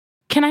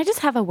Can I just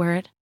have a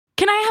word?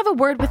 Can I have a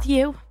word with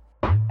you?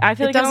 I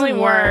feel It like it only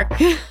doesn't work.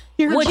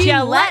 Would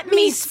you let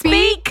me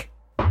speak?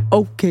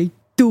 Okay,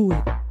 do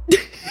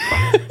it.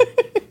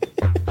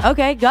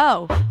 Okay,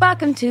 go.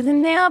 Welcome to the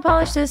Nail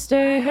Polish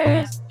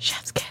Sisters.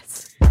 Chef's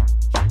kiss.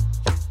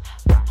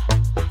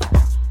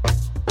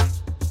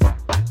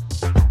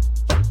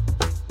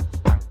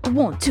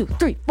 One, two,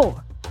 three,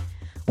 four.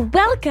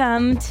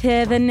 Welcome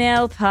to the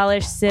Nail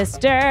Polish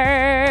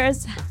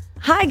Sisters.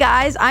 Hi,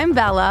 guys. I'm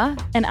Bella.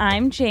 And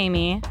I'm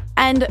Jamie.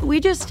 And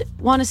we just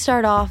want to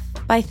start off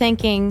by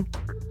thanking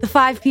the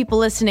 5 people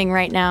listening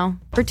right now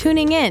for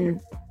tuning in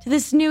to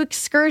this new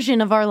excursion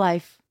of our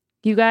life.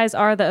 You guys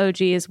are the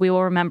OGs. We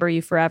will remember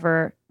you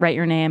forever. Write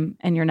your name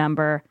and your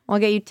number. I'll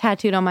get you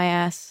tattooed on my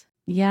ass.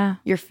 Yeah.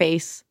 Your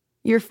face.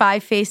 Your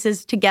 5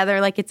 faces together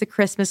like it's a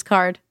Christmas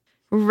card.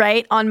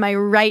 Right on my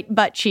right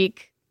butt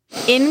cheek.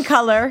 In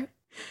color.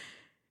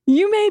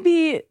 You may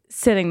be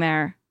sitting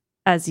there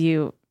as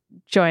you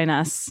join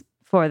us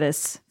for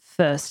this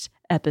first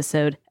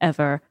episode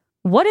ever.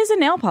 What is a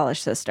nail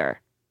polish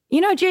sister?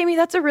 You know, Jamie,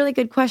 that's a really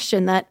good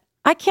question that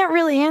I can't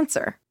really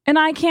answer. And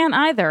I can't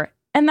either.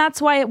 And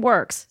that's why it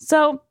works.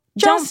 So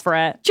don't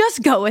fret.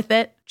 Just go with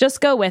it.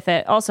 Just go with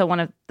it. Also one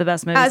of the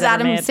best movies As ever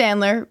Adam made.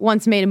 Sandler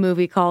once made a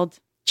movie called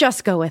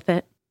Just Go With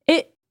It.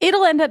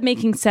 It'll end up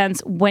making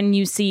sense when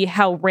you see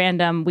how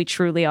random we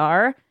truly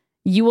are.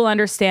 You will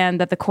understand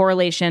that the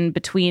correlation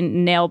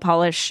between nail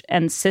polish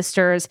and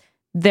sisters,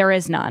 there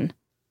is none.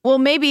 Well,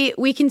 maybe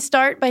we can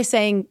start by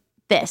saying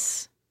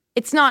this.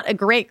 It's not a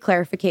great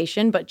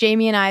clarification, but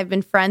Jamie and I have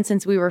been friends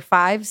since we were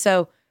 5,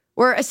 so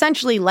we're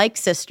essentially like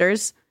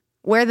sisters.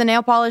 Where the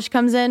nail polish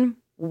comes in,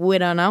 we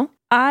don't know.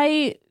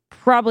 I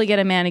probably get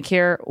a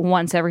manicure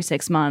once every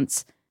 6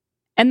 months,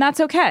 and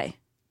that's okay.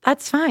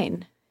 That's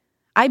fine.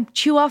 I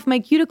chew off my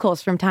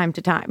cuticles from time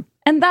to time.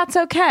 And that's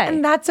okay.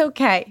 And that's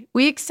okay.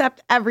 We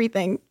accept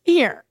everything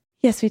here.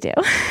 Yes, we do.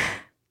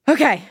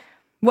 Okay.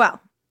 Well,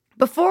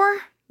 before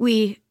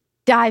we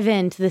dive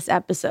into this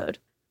episode,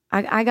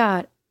 I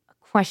got a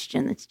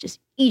question that's just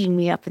eating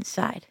me up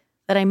inside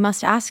that I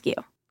must ask you.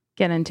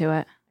 Get into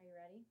it. Are you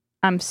ready?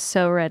 I'm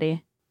so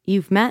ready.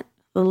 You've met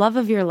the love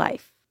of your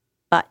life,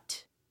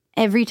 but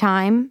every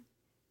time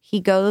he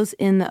goes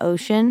in the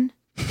ocean,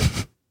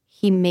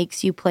 he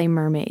makes you play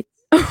mermaids.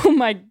 Oh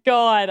my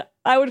God.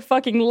 I would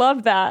fucking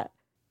love that.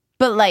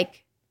 But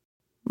like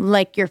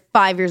you're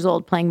 5 years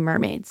old playing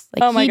mermaids.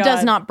 Like oh my he God.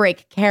 does not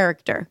break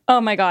character.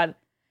 Oh my God.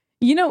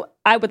 You know,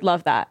 I would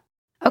love that.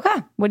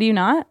 Okay. Would you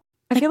not?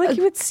 I feel like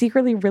you would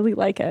secretly really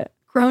like it.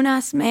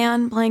 Grown-ass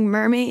man playing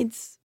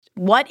mermaids.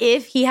 What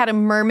if he had a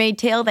mermaid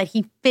tail that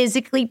he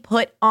physically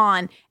put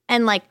on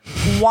and like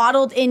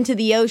waddled into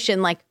the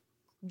ocean, like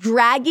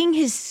dragging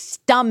his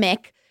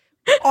stomach,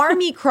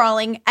 army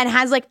crawling, and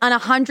has like an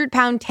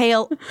 100-pound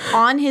tail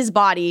on his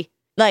body?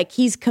 Like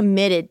he's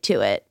committed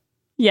to it.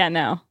 Yeah,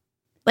 no.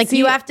 Like See,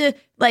 you have to,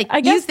 like,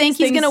 I guess you think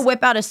he's going to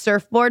whip out a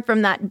surfboard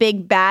from that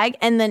big bag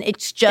and then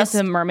it's just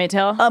It's a mermaid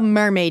tail? a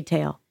mermaid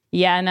tail.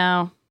 Yeah,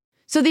 no.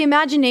 So the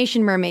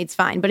imagination mermaid's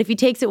fine, but if he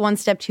takes it one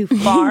step too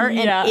far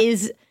Yeah. and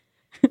is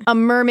a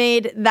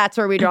mermaid, that's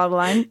where we draw the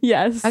line.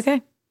 Yes.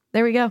 Okay,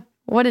 there we go.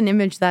 What an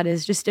image that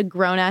is. Just a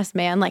grown-ass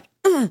man, like,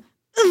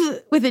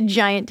 with a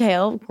giant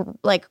tail,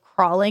 like,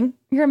 crawling.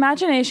 Your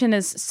imagination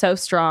is so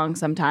strong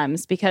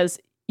sometimes because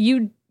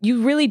you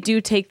really do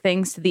take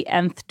things to the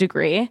nth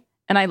degree.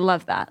 And I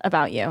love that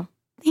about you.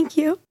 Thank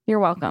you. You're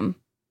welcome.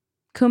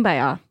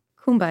 Kumbaya.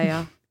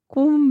 Kumbaya.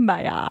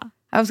 Kumbaya.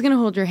 I was going to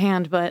hold your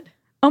hand, but...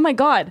 Oh my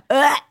God.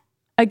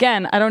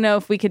 Again, I don't know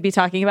if we could be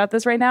talking about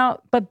this right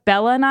now, but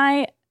Bella and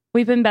I,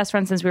 we've been best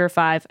friends since we were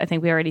 5. I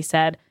think we already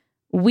said.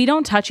 We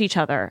don't touch each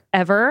other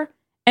ever.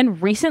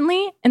 And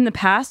recently, in the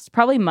past,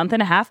 probably month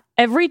and a half,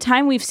 every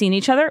time we've seen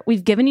each other,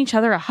 we've given each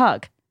other a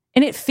hug.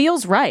 And it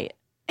feels right.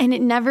 And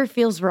it never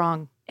feels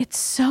wrong. It's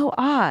so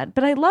odd,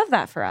 but I love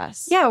that for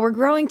us. Yeah, we're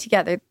growing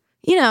together.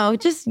 You know,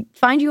 just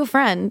find you a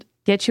friend.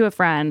 Get you a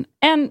friend.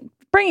 And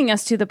bringing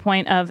us to the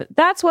point of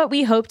that's what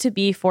we hope to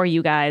be for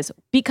you guys.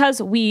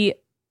 Because we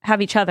have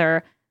each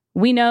other,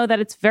 we know that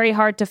it's very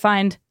hard to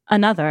find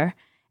another.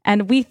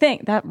 And we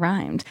think, that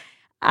rhymed.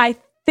 I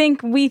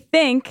think we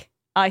think.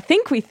 I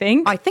think we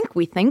think. I think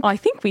we think. I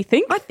think we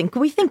think. I think we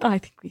think. I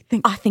think we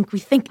think. I think we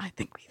think. I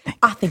think we think.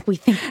 I think we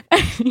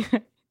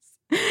think.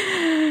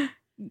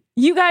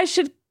 You guys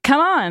should come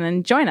on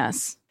and join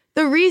us.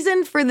 The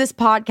reason for this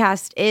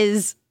podcast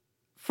is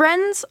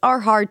friends are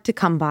hard to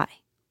come by.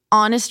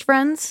 Honest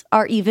friends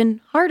are even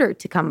harder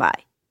to come by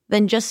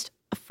than just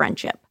a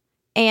friendship.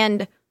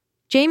 And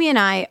Jamie and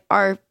I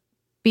are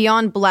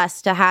beyond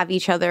blessed to have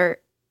each other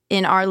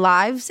in our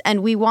lives.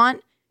 And we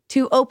want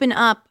to open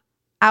up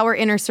our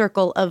inner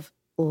circle of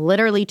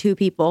literally 2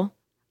 people,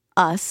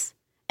 us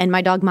and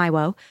my dog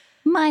Maiwo.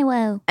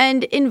 Maiwo.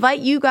 And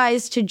invite you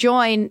guys to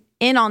join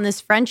in on this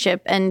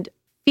friendship and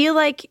feel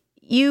like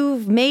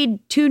you've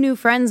made 2 new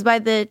friends by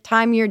the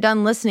time you're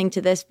done listening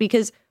to this,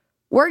 because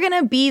we're going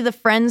to be the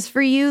friends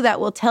for you that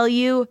will tell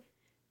you,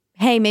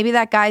 hey, maybe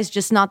that guy's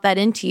just not that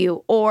into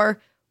you,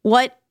 or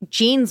what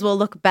jeans will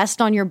look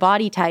best on your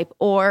body type,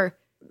 or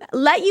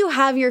let you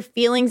have your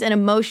feelings and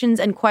emotions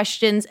and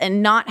questions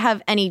and not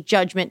have any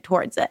judgment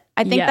towards it.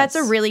 I think that's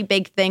a really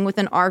big thing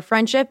within our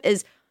friendship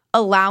is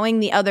allowing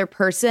the other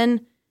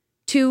person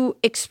to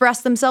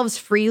express themselves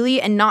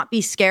freely and not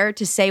be scared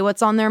to say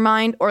what's on their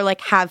mind or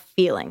like have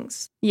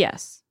feelings.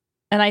 Yes.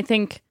 And I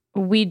think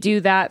we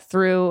do that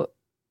through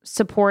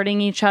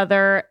supporting each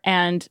other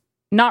and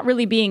not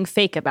really being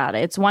fake about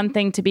it. It's one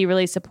thing to be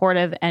really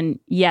supportive and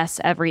yes,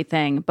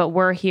 everything, but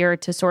we're here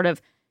to sort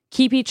of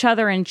keep each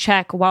other in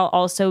check while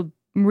also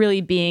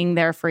really being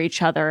there for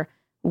each other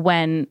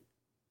when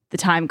the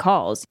time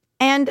calls.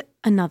 And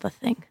another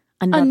thing,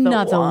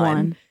 another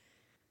one.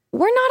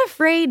 We're not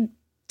afraid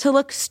to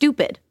look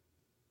stupid.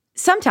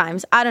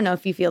 Sometimes, I don't know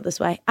if you feel this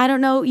way. I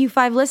don't know, you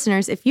 5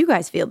 listeners, if you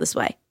guys feel this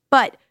way.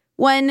 But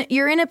when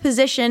you're in a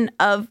position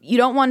of you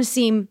don't want to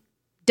seem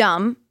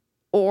dumb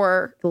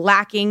or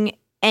lacking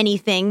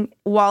anything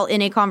while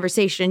in a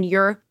conversation,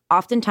 you're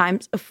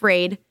oftentimes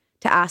afraid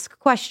to ask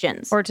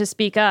questions. Or to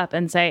speak up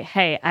and say,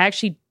 hey, I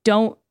actually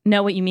don't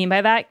know what you mean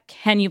by that.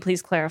 Can you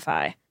please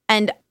clarify?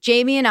 And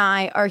Jamie and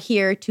I are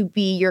here to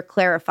be your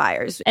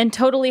clarifiers. And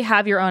totally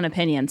have your own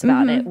opinions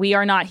about it. We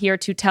are not here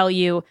to tell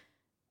you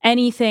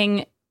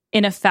anything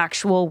in a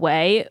factual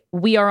way.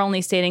 We are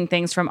only stating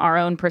things from our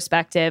own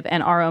perspective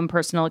and our own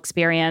personal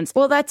experience.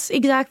 Well, that's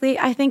exactly,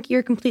 I think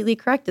you're completely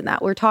correct in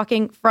that. We're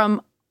talking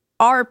from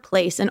our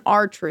place and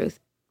our truth.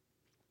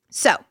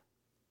 So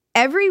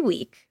every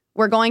week,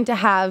 we're going to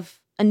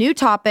have a new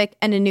topic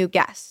and a new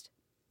guest.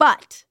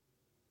 But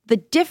the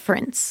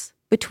difference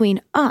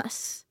between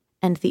us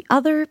and the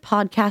other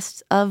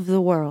podcasts of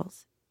the world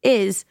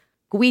is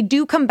we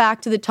do come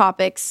back to the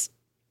topics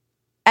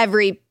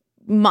every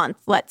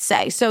month, let's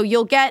say. So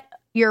you'll get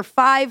your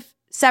 5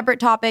 separate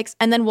topics,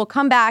 and then we'll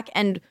come back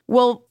and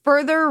we'll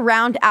further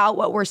round out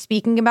what we're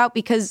speaking about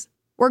because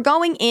we're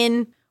going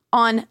in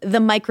on the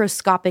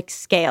microscopic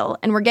scale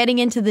and we're getting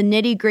into the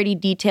nitty-gritty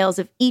details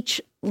of each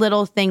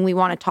little thing we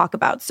want to talk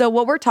about. So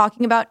what we're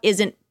talking about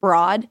isn't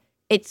broad,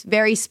 it's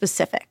very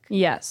specific.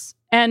 Yes.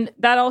 And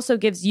that also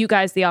gives you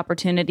guys the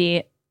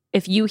opportunity,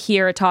 if you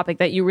hear a topic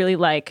that you really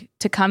like,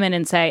 to come in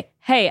and say,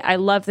 hey, I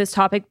love this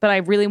topic, but I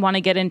really want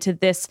to get into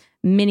this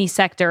mini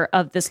sector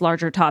of this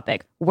larger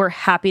topic. We're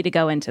happy to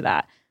go into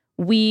that.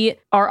 We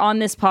are on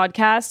this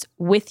podcast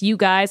with you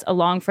guys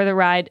along for the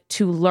ride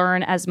to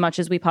learn as much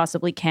as we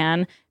possibly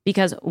can,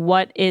 because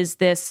what is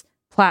this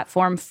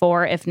platform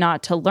for if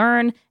not to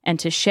learn and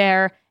to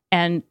share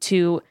and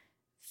to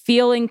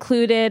feel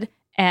included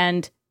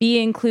and be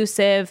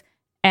inclusive?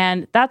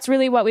 And that's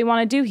really what we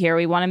want to do here.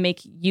 We want to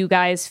make you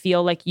guys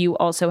feel like you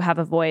also have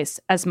a voice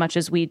as much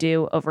as we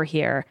do over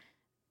here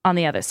on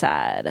the other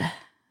side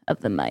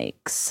of the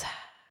mics.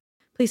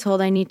 Please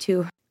hold. I need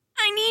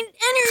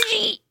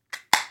energy.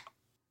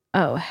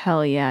 Oh,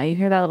 hell yeah. You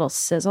hear that little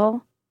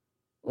sizzle?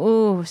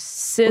 Ooh,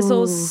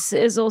 sizzle,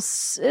 sizzle,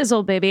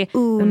 sizzle, baby.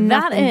 Ooh,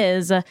 that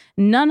is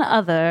none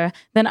other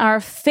than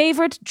our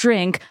favorite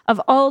drink of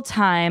all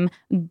time,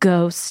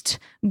 Ghost.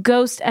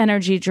 Ghost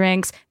energy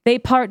drinks. They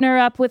partner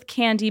up with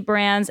candy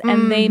brands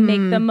and they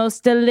make the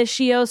most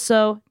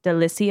delicioso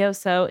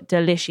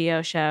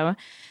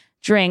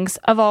drinks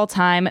of all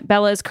time.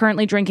 Bella is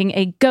currently drinking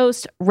a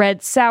Ghost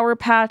Red Sour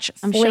Patch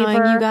flavor. I'm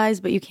showing you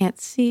guys, but you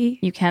can't see.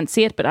 You can't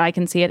see it, but I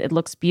can see it. It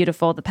looks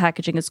beautiful. The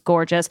packaging is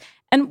gorgeous.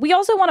 And we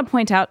also want to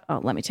point out,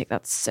 let me take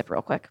that sip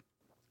real quick.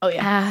 Oh,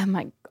 yeah. Ah,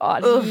 my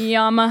God. Ugh.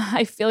 Yum.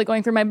 I feel it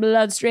going through my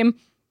bloodstream.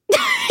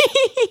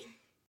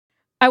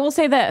 I will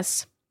say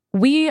this.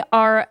 We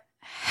are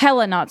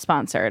hella not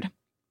sponsored.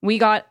 We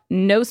got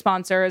no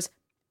sponsors.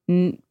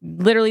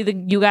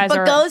 Literally, you guys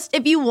are... But Ghost,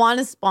 if you want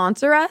to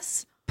sponsor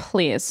us...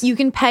 Please. You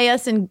can pay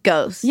us in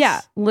ghosts.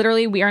 Yeah,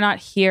 literally, we are not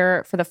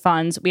here for the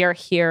funds. We are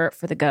here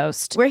for the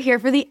ghost. We're here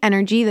for the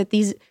energy that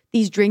these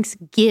drinks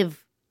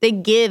give. They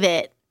give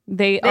it.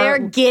 They are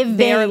giving.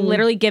 They are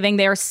literally giving.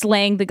 They are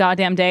slaying the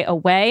goddamn day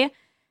away.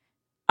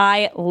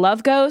 I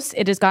love Ghost.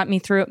 It has got me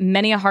through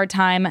many a hard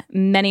time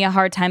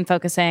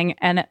focusing,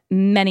 and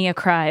many a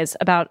cries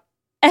about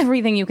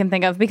everything you can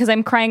think of because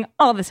I'm crying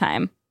all the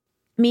time.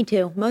 Me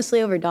too.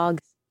 Mostly over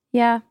dogs.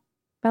 Yeah.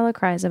 Bella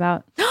cries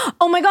about.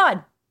 Oh my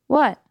God.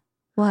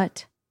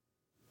 What?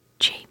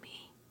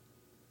 Jamie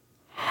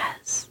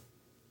has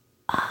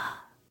a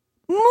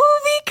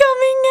movie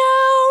coming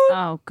out.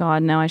 Oh,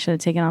 God, no. I should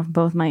have taken off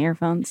both my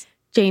earphones.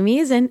 Jamie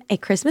is in a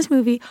Christmas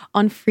movie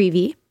on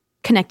Freevee,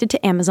 connected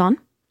to Amazon.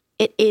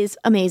 It is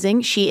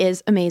amazing. She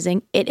is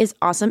amazing. It is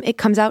awesome. It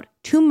comes out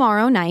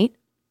tomorrow night.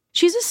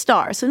 She's a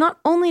star. So not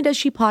only does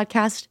she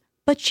podcast,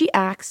 but she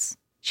acts.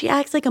 She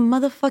acts like a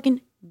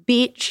motherfucking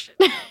bitch.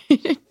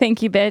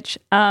 Thank you, bitch.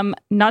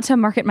 Not to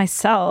market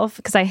myself,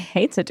 because I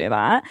hate to do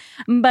that,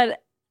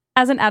 but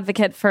as an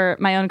advocate for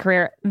my own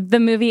career, the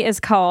movie is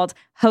called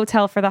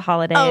Hotel for the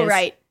Holidays. Oh,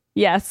 right.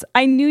 Yes.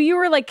 I knew you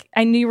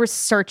were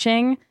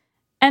searching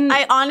And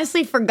I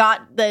honestly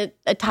forgot that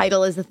a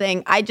title is a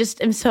thing. I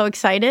just am so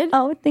excited.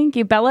 oh, thank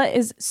you. Bella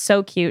is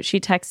so cute. She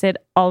texted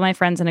all my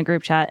friends in a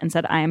group chat and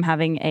said, I am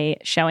having a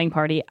showing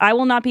party. I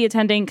will not be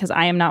attending because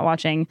I am not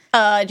watching.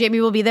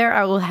 Jamie will be there.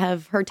 I will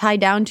have her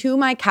tied down to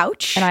my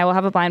couch. And I will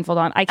have a blindfold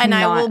on. And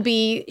I will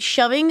be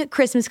shoving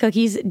Christmas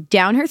cookies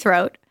down her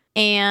throat.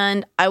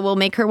 And I will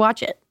make her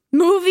watch it.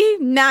 Movie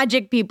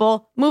magic,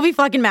 people. Movie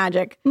fucking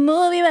magic.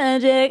 Movie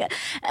magic.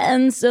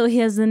 And so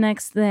here's the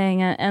next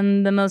thing.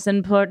 And the most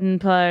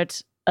important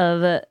part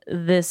of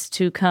this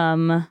to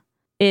come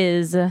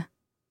is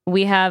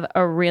we have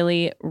a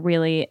really,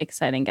 really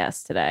exciting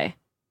guest today.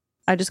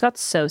 I just got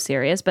so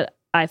serious, but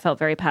I felt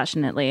very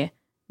passionately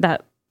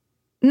that.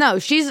 No,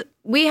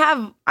 we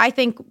have, I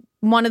think,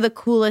 one of the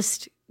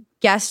coolest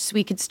guests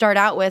we could start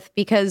out with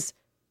because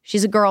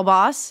she's a girl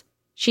boss.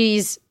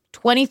 She's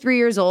 23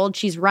 years old.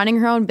 She's running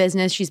her own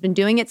business. She's been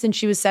doing it since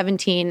she was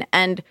 17.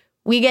 And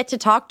we get to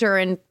talk to her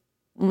and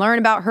learn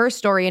about her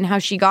story and how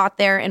she got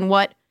there and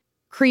what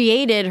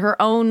created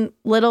her own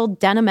little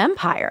denim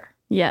empire.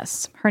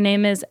 Yes. Her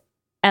name is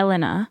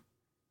Elena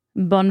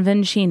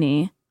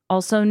Bonvicini,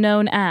 also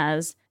known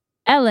as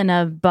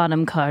Elena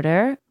Bonham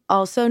Carter.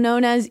 Also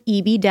known as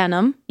EB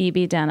Denim.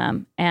 EB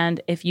Denim.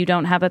 And if you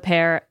don't have a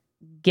pair,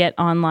 get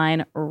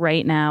online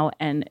right now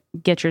and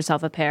get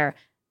yourself a pair.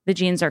 The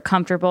jeans are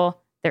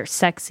comfortable. They're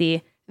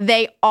sexy.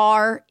 They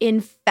are, in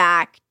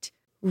fact,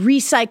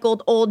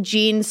 recycled old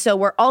jeans. So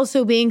we're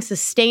also being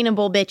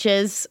sustainable,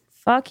 bitches.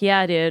 Fuck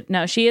yeah, dude.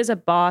 No, she is a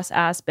boss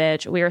ass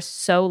bitch. We are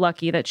so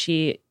lucky that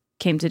she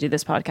came to do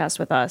this podcast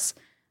with us.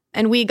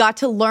 And we got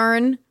to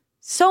learn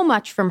so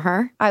much from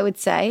her, I would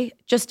say,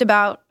 just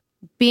about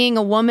being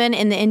a woman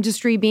in the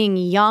industry, being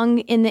young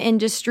in the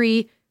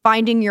industry,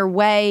 finding your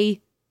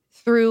way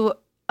through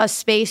a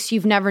space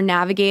you've never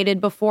navigated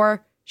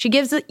before. She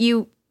gives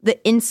you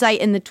the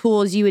insight and the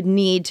tools you would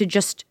need to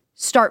just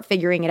start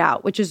figuring it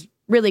out, which is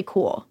really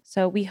cool.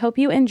 So we hope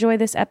you enjoy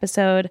this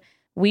episode.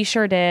 We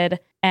sure did.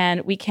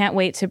 And we can't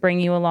wait to bring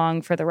you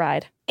along for the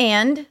ride.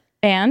 And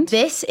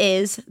this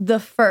is the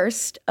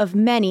first of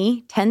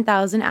many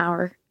 10,000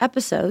 hour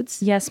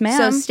episodes. Yes, ma'am.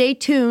 So stay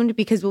tuned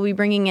because we'll be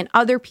bringing in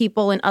other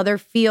people in other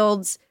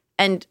fields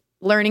and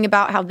learning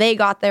about how they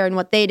got there and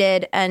what they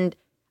did. And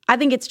I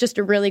think it's just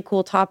a really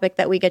cool topic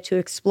that we get to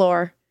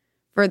explore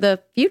for the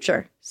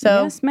future.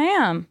 So yes,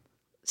 ma'am.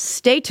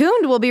 Stay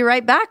tuned. We'll be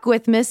right back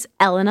with Miss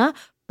Elena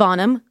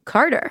Bonham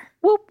Carter.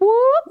 Whoop,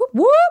 whoop, whoop,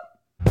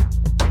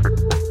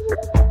 whoop.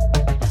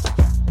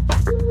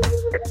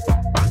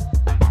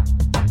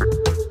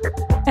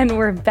 And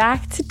we're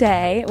back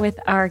today with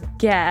our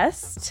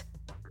guest,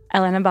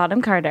 Elena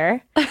Bonham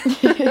Carter.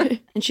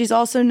 And she's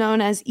also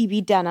known as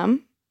EB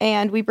Denim.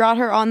 And we brought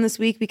her on this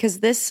week because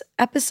this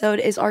episode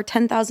is our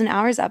 10,000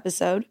 Hours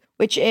episode,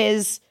 which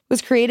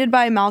was created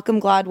by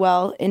Malcolm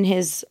Gladwell in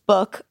his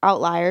book,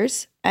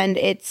 Outliers. And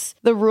it's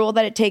the rule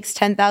that it takes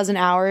 10,000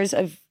 hours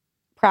of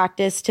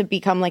practice to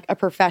become like a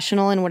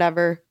professional in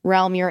whatever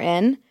realm you're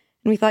in.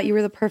 And we thought you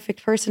were the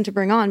perfect person to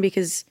bring on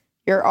because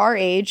you're our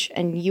age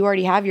and you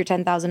already have your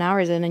 10,000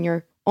 hours in and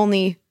you're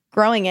only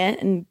growing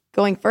it and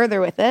going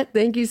further with it.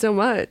 Thank you so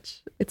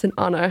much. It's an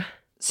honor.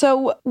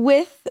 So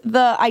with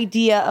the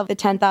idea of the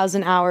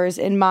 10,000 hours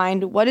in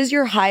mind, what is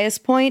your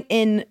highest point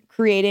in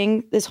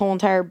creating this whole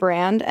entire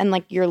brand and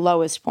like your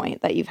lowest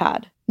point that you've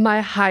had?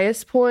 My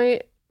highest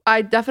point,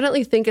 I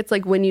definitely think it's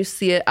like when you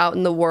see it out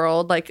in the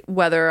world, like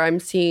whether I'm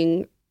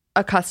seeing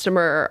a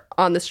customer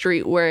on the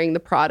street wearing the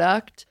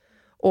product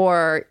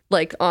or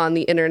like on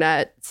the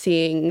internet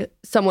seeing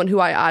someone who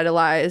I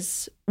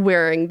idolize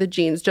wearing the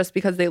jeans just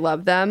because they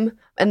love them.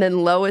 And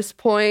then lowest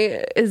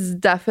point is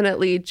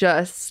definitely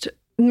just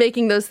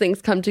making those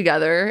things come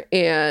together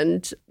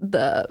and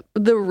the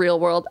real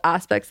world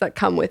aspects that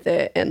come with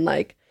it and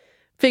like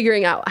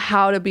figuring out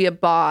how to be a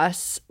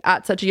boss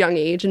at such a young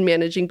age and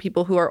managing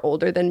people who are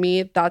older than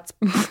me. That's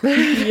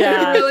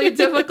really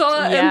difficult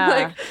and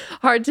like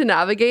hard to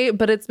navigate,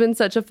 but it's been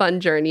such a fun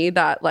journey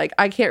that like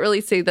I can't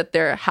really say that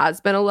there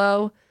has been a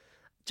low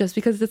just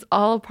because it's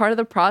all part of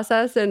the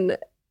process and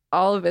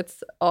all of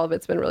it's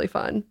been really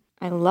fun.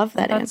 I love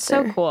that That's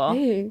answer. so cool.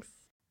 Thanks.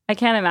 I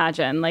can't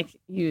imagine like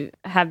you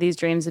have these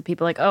dreams of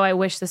people like, oh, I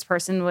wish this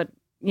person would,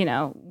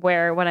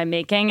 wear what I'm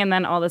making. And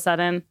then all of a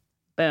sudden,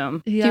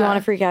 boom. Yeah. Do you want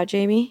to freak out,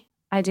 Jamie?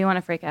 I do want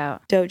to freak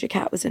out. Doja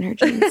Cat was in her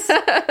jeans.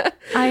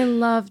 I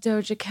love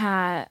Doja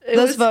Cat.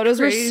 Those photos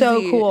were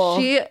so cool.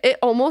 It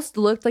almost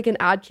looked like an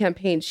ad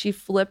campaign. She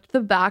flipped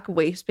the back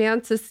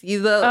waistband to see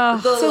the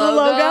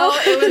logo.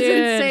 It was Dude,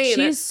 insane.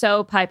 She's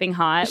so piping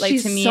hot. Like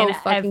She's to me so in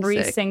fucking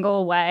every sick.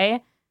 single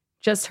way.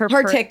 Just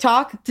her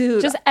TikTok.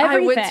 Dude, just I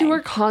went everything. to her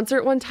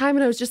concert one time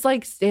and I was just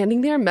like standing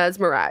there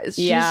mesmerized.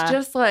 Yeah. She's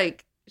just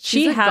like,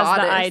 She she's a has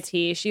goddess.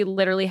 the IT. She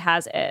literally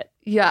has it.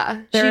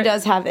 Yeah. She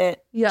does have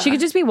it. Yeah. She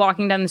could just be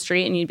walking down the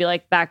street and you'd be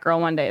like, that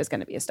girl one day is going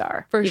to be a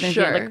star. For Even if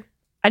you, sure. like,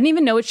 I didn't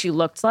even know what she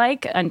looked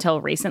like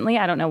until recently.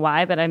 I don't know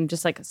why, but I'm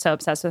just like so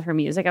obsessed with her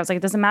music. I was like,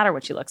 it doesn't matter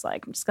what she looks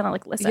like. I'm just going to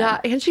like listen. Yeah.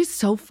 And she's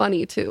so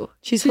funny too.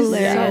 She's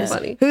hilarious. So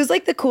funny. Who's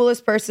like the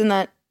coolest person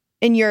that,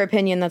 in your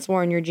opinion, that's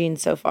worn your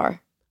jeans so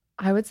far?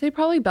 I would say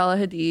probably Bella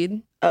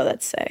Hadid. Oh,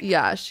 that's sick.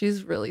 Yeah,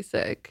 she's really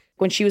sick.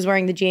 When she was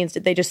wearing the jeans,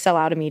 did they just sell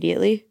out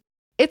immediately?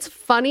 It's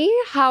funny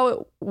how it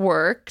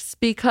works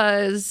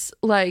because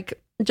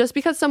like just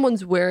because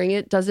someone's wearing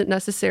it doesn't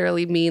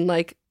necessarily mean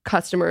like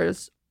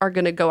customers are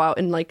going to go out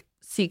and like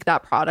seek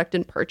that product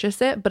and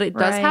purchase it, but it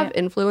does have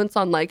influence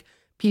on like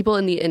people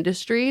in the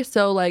industry.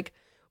 So like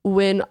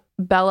when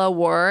Bella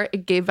wore,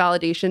 it gave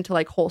validation to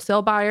like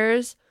wholesale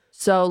buyers.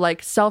 So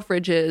like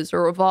Selfridges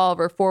or Revolve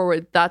or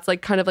Forward, that's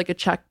like kind of like a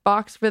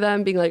checkbox for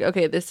them being like,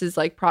 okay, this is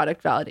like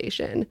product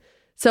validation.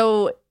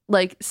 So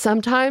like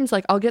sometimes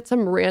like I'll get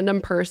some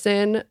random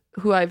person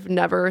who I've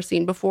never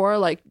seen before,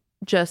 like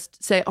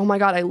just say, oh my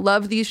God, I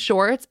love these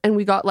shorts. And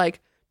we got like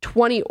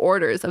 20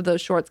 orders of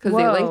those shorts because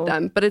they linked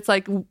them. But it's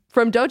like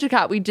from Doja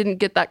Cat, we didn't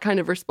get that kind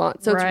of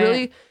response. So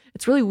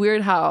it's really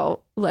weird how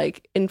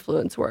like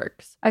influence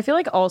works. I feel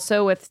like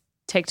also with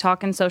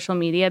TikTok and social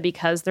media,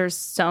 because there's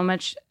so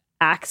much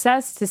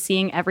access to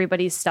seeing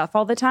everybody's stuff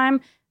all the time,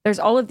 there's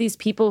all of these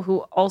people who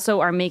also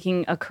are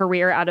making a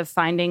career out of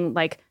finding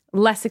like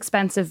less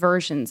expensive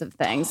versions of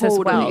things as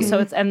well. So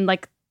it's, and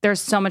like there's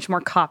so much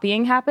more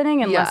copying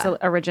happening and less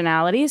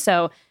originality.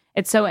 So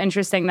it's so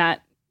interesting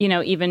that, you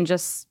know, even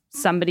just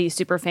somebody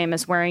super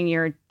famous wearing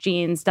your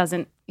jeans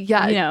doesn't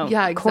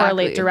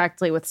correlate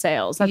directly with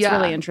sales. That's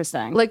really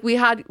interesting. Like we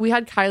had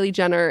Kylie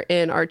Jenner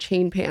in our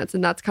chain pants,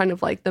 and that's kind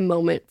of like the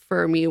moment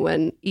for me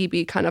when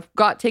EB kind of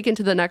got taken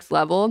to the next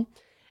level.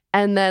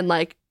 And then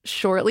like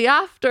shortly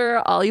after,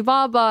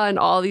 Alibaba and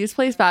all these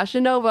places,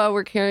 Fashion Nova,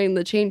 were carrying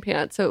the chain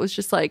pants. So it was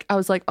just like, I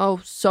was like,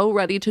 oh, so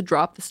ready to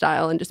drop the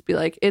style and just be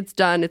like, it's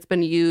done, it's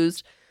been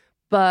used.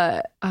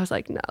 But I was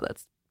like, no,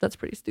 that's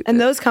pretty stupid.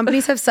 And those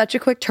companies have such a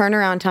quick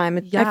turnaround time.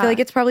 I feel like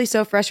it's probably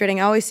so frustrating.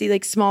 I always see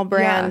like small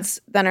brands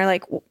that are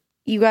like,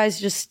 you guys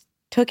just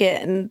took it.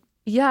 And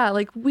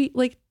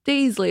like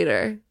days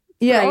later.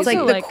 Yeah, it's like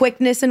the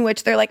quickness in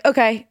which they're like,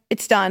 okay,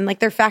 it's done. Like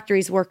their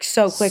factories work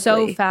so quickly.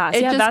 So fast.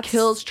 It just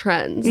kills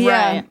trends.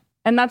 Right.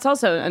 And that's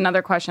also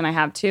another question I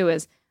have too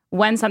is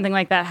when something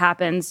like that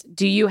happens,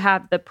 do you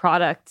have the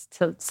product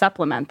to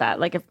supplement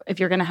that? Like if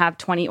you're going to have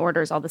 20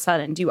 orders all of a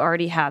sudden, do you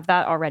already have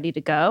that all ready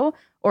to go?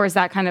 Or is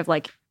that kind of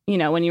like, you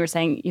know, when you were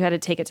saying you had to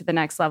take it to the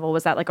next level,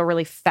 was that like a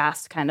really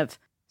fast kind of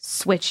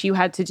switch you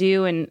had to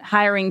do and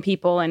hiring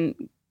people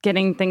and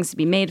getting things to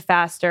be made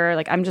faster?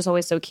 Like I'm just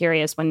always so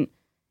curious when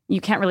you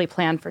can't really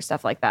plan for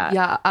stuff like that.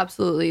 Yeah,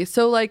 absolutely.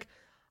 So like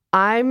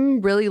I'm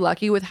really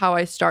lucky with how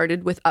I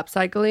started with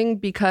upcycling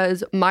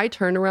because my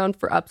turnaround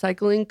for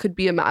upcycling could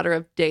be a matter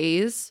of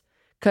days.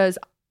 Because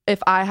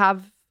if I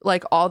have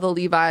like all the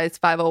Levi's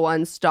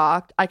 501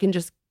 stocked, I can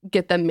just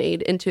get them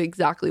made into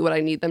exactly what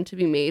I need them to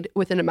be made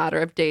within a matter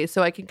of days.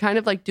 So I can kind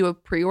of like do a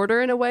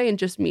pre-order in a way and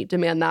just meet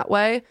demand that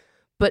way.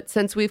 But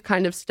since we've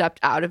kind of stepped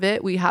out of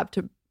it, we have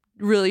to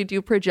really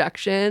do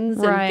projections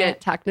and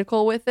get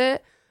technical with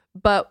it.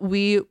 But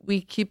we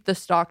keep the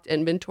stocked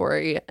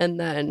inventory and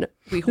then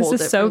we hold it.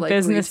 This is so for, like,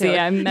 businessy. retail.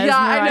 I'm mesmerized. Yeah,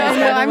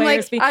 I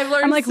know. I've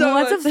learned so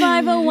what's much. a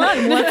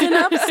 501? What's an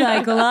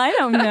upcycle? I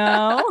don't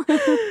know.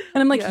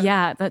 And I'm like,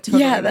 that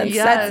totally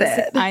that's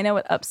it. I know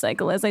what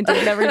upcycle is. I do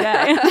it every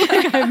day.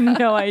 Like, I have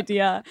no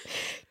idea.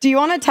 Do you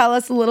want to tell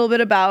us a little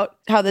bit about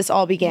how this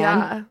all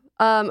began?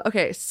 Yeah.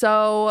 Okay.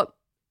 So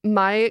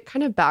my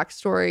kind of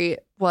backstory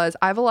was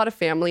I have a lot of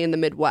family in the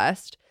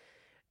Midwest.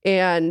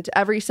 And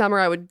every summer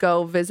I would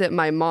go visit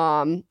my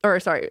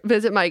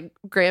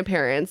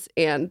grandparents,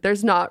 and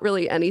there's not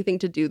really anything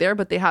to do there,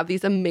 but they have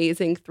these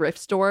amazing thrift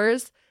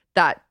stores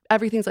that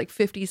everything's like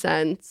 50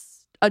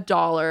 cents,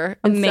 $1.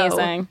 And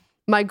amazing. So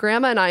my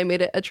grandma and I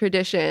made it a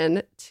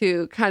tradition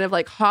to kind of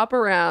like hop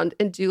around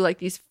and do like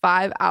these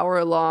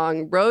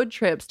 5-hour-long road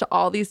trips to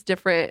all these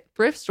different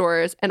thrift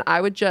stores. And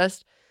I would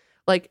just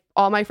like,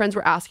 all my friends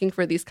were asking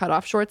for these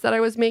cutoff shorts that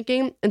I was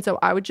making. And so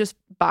I would just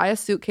buy a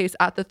suitcase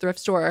at the thrift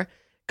store,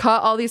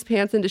 cut all these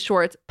pants into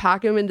shorts,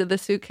 pack them into the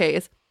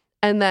suitcase,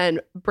 and then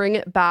bring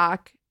it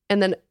back.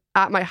 And then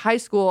at my high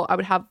school, I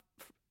would have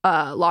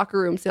locker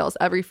room sales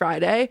every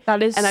Friday.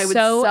 That is and I would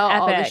so sell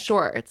epic. all the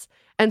shorts.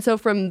 And so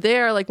from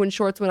there, like when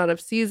shorts went out of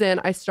season,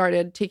 I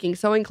started taking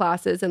sewing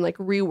classes and like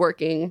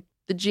reworking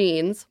the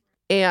jeans.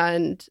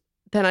 And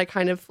then I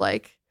kind of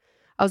like,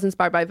 I was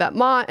inspired by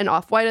Vetements and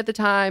Off-White at the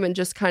time and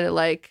just kind of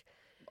like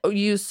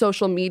use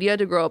social media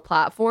to grow a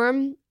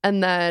platform.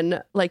 And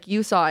then like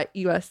you saw at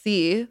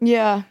USC,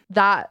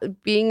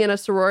 that being in a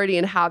sorority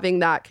and having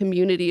that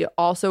community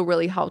also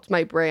really helped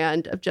my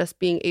brand of just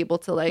being able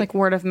to like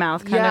word of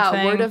mouth kind of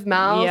thing. Word of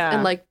mouth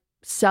and like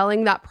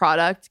selling that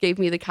product gave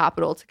me the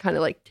capital to kind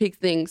of like take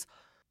things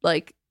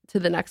like to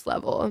the next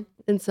level.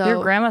 And so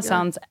your grandma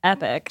sounds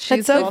epic.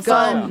 She's so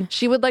fun.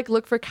 She would like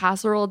look for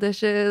casserole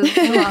dishes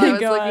while I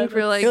was looking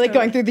for like you're like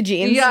going through the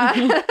jeans. Yeah.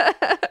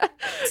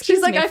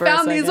 She's like, I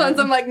found these ones.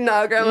 I'm like,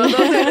 no, grandma, those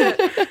aren't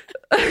it.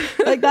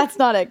 Like, that's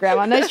not it,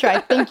 grandma. Nice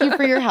try. Thank you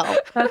for your help.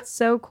 That's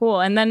so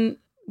cool. And then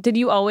did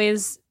you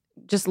always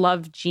just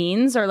love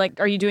jeans, or like,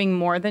 are you doing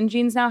more than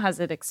jeans now? Has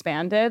it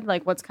expanded?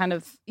 Like, what's kind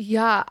of...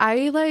 Yeah,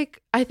 I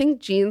think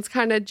jeans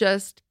kind of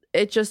just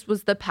it just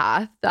was the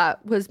path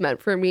that was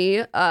meant for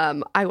me.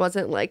 I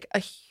wasn't like a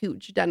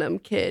huge denim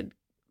kid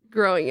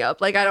growing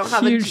up. Like I don't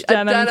have a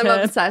denim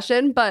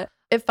obsession, but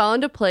it fell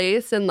into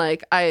place and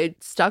like I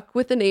stuck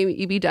with the name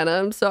EB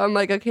Denim. So I'm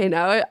like, okay,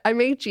 now I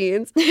make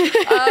jeans.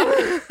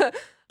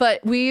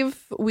 But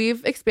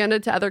we've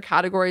expanded to other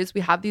categories.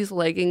 We have these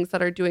leggings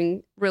that are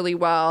doing really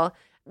well.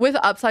 With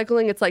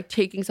upcycling, it's like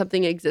taking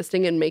something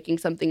existing and making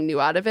something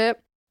new out of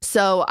it.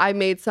 So I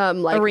made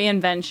some like a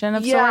reinvention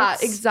of sorts. Yeah,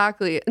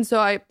 exactly. And so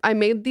I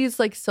made these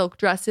like silk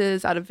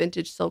dresses out of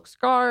vintage silk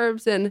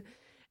scarves and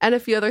a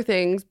few other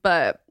things,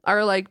 but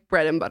our like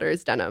bread and butter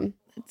is denim.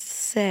 That's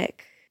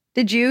sick.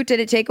 Did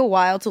it take a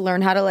while to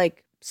learn how to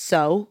like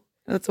sew?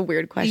 That's a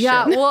weird question.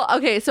 Yeah, well,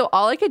 okay, so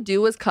all I could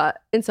do was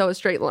cut and sew a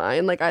straight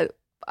line. Like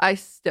I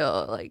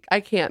still like I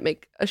can't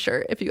make a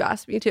shirt if you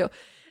ask me to.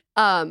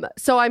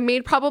 So I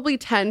made probably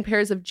 10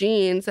 pairs of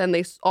jeans and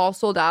they all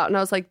sold out. And I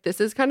was like, this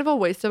is kind of a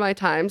waste of my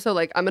time. So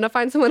like, I'm going to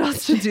find someone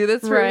else to do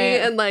this for me.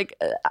 And like,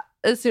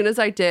 as soon as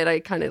I did, I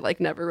kind of like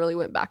never really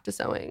went back to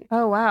sewing.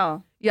 Oh,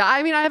 wow. Yeah.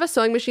 I mean, I have a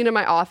sewing machine in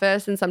my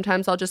office and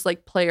sometimes I'll just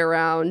like play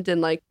around and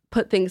like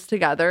put things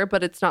together,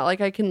 but it's not like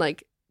I can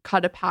like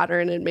cut a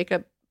pattern and make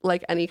a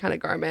like any kind of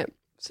garment.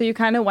 So you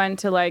kind of went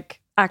to like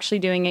actually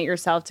doing it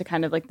yourself to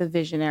kind of like the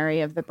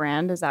visionary of the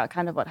brand. Is that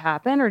kind of what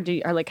happened?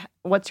 Or like,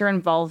 what's your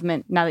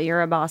involvement now that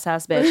you're a boss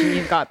ass bitch and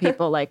you've got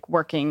people like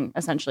working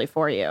essentially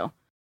for you?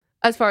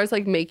 As far as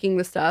like making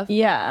the stuff?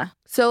 Yeah.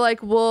 So like,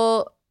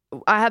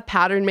 I have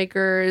pattern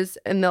makers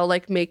and they'll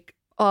like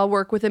I'll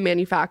work with a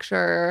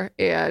manufacturer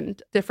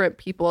and different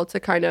people to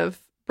kind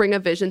of bring a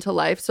vision to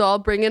life. So I'll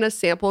bring in a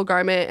sample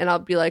garment and I'll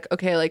be like,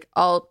 okay, like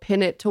I'll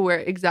pin it to where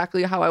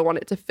exactly how I want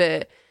it to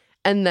fit.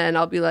 And then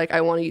I'll be like,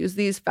 I want to use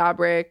these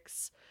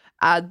fabrics,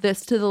 add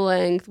this to the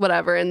length,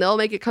 whatever. And they'll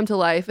make it come to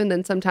life. And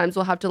then sometimes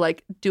we'll have to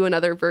like do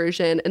another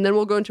version and then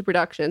we'll go into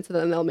production. So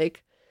then they'll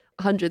make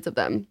hundreds of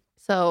them.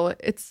 So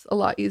it's a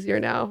lot easier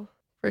now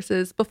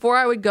versus before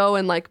I would go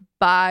and like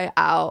buy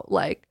out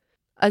like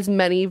as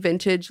many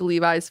vintage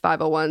Levi's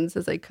 501s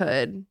as I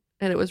could.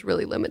 And it was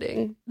really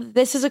limiting.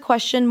 This is a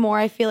question more,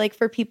 I feel like,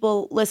 for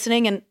people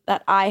listening and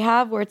that I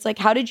have, where it's like,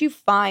 how did you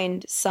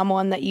find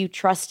someone that you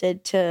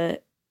trusted to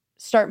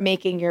start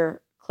making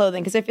your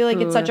clothing? Because I feel like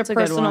it's such a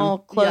personal,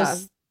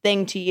 close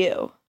thing to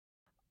you.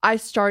 I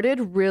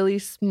started really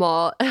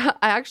small. I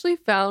actually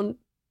found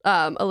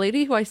a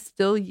lady who I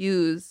still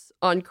use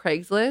on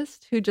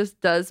Craigslist who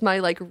just does my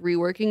like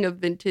reworking of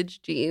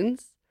vintage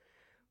jeans.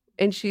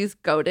 And she's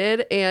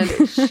goated.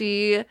 And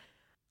she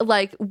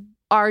like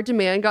our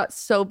demand got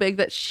so big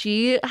that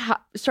she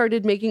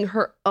started making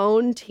her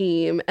own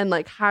team and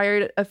like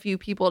hired a few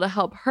people to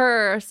help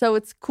her. So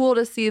it's cool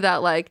to see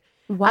that like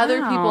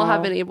other people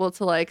have been able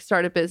to like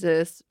start a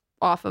business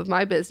off of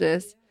my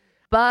business.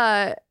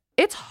 But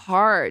it's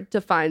hard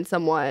to find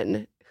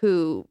someone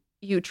who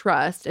you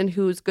trust and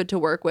who's good to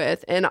work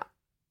with. And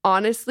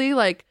honestly,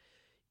 like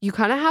you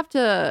kind of have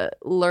to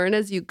learn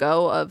as you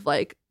go of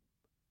like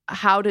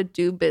how to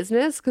do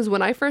business. Because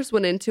when I first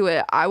went into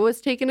it, I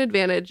was taken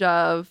advantage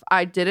of.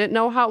 I didn't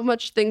know how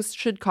much things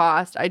should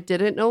cost. I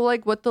didn't know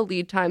like what the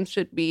lead times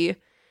should be.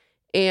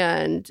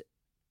 And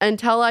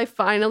until I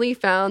finally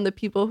found the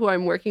people who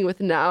I'm working with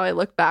now, I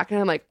look back and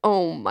I'm like,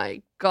 oh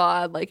my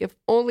God, like if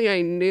only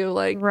I knew,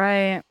 like,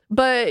 right.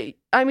 But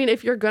I mean,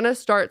 if you're going to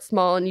start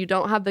small and you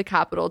don't have the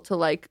capital to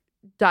like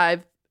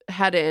dive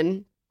head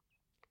in,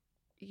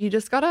 you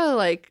just got to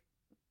like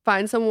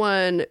find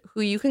someone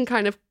who you can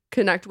kind of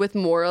connect with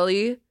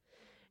morally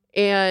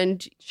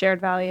and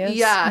shared values.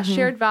 Yeah,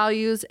 shared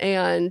values,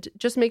 and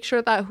just make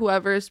sure that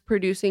whoever's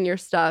producing your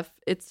stuff,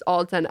 it's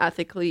all done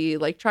ethically,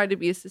 like try to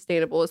be as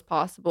sustainable as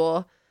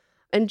possible.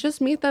 And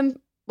just meet them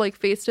like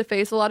face to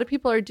face. A lot of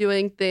people are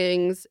doing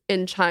things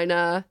in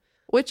China,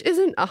 which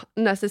isn't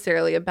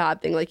necessarily a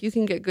bad thing. Like you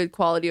can get good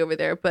quality over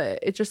there, but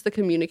it's just the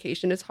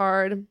communication is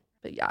hard.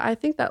 But yeah, I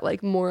think that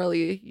like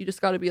morally, you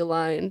just got to be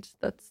aligned.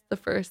 That's the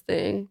first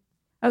thing.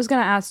 I was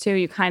going to ask too,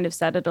 you kind of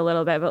said it a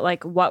little bit, but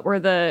like what were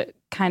the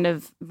kind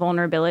of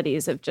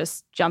vulnerabilities of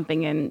just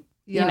jumping in,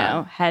 you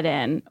know, head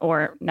in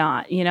or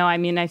not? You know, I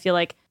mean, I feel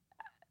like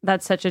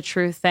that's such a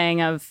true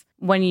thing of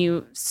when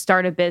you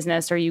start a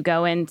business or you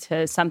go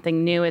into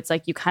something new, it's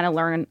like you kind of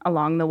learn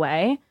along the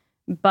way.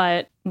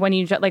 But when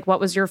you like, what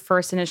was your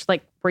first initial,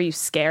 like, were you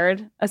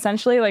scared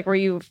essentially? Like, were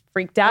you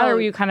freaked out or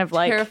were you kind of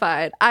like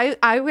terrified?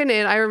 I went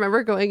in, I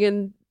remember going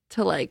in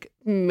to like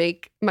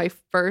make my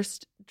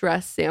first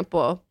dress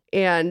sample.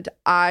 And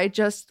I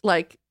just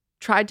like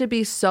tried to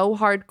be so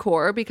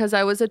hardcore because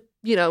I was a,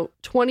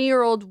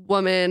 20-year-old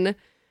woman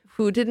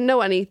who didn't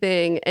know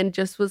anything and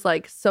just was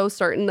like so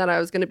certain that I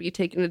was going to be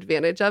taken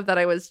advantage of, that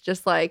I was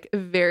just like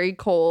very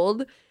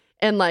cold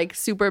and like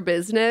super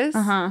business.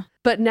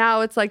 But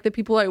now it's like the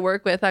people I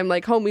work with, I'm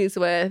like homies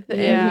with and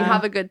we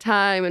have a good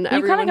time. And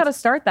you kind of got to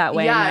start that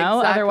way,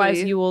 Exactly.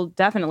 Otherwise you will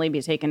definitely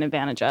be taken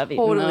advantage of.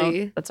 Totally.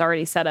 Even though that's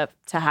already set up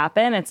to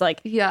happen. It's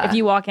like, if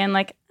you walk in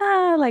like,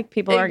 like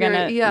people are going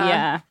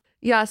to,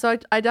 Yeah, so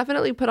I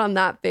definitely put on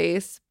that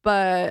face.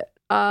 But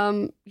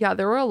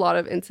there were a lot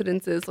of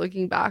incidences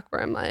looking back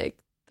where I'm like,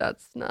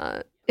 that's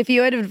not. If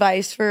you had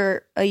advice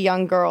for a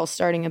young girl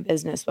starting a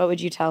business, what would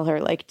you tell her?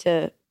 Like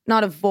to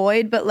not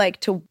avoid, but like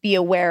to be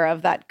aware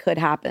of that could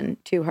happen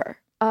to her?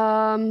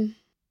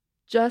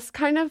 Just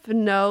kind of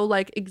know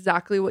like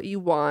exactly what you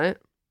want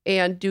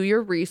and do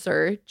your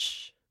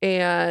research.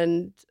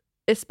 And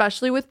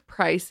especially with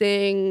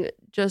pricing,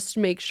 just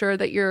make sure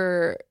that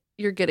you're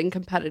getting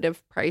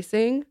competitive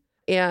pricing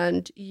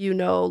and you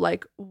know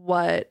like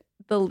what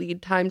the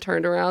lead time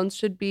turnarounds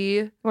should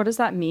be. What does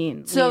that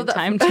mean? So lead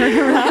time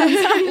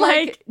turnarounds?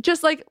 like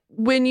just like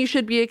when you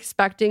should be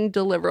expecting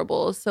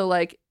deliverables. So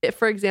like if,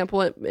 for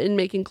example, in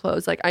making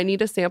clothes, like I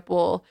need a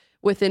sample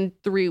within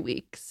 3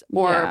 weeks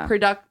or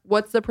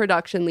what's the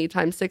production lead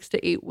time? 6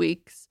 to 8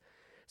 weeks.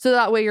 So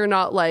that way you're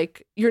not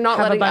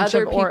letting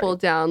other people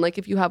down. Like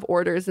if you have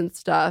orders and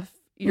stuff,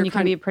 you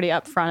can be pretty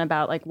upfront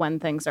about like when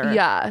things are.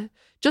 Yeah.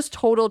 Just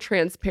total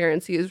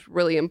transparency is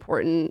really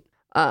important.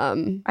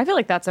 I feel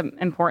like that's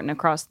important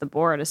across the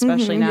board,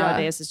 especially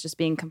nowadays. It's just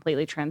being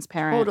completely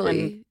transparent.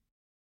 Totally. And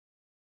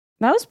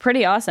that was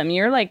pretty awesome.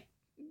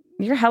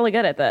 You're hella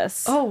good at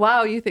this. Oh,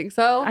 wow. You think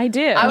so? I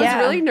do. I was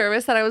really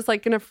nervous that I was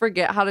like going to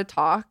forget how to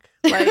talk.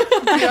 Like,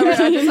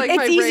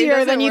 it's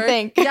easier than you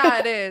think. Yeah,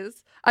 it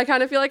is. I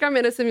kind of feel like I'm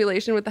in a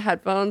simulation with the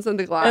headphones and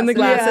the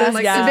glasses.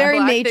 Like the very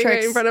Matrix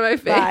right in front of my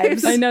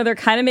face. I know they're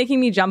kind of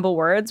making me jumble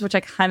words, which I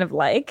kind of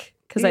like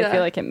because I feel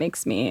like it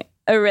makes me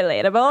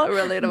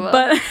relatable.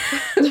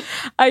 But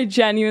I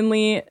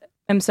genuinely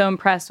am so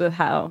impressed with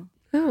how.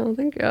 Oh,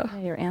 thank you. Yeah,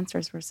 your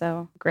answers were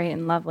so great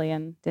and lovely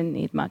and didn't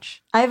need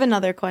much. I have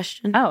another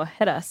question. Oh,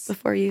 hit us.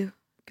 Before you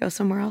go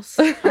somewhere else.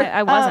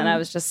 I wasn't. I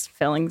was just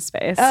filling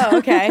space. Oh,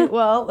 okay.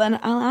 Well, then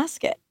I'll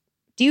ask it.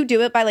 Do you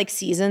do it by like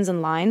seasons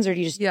and lines or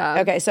do you just... Yeah.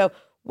 Okay, so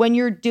when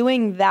you're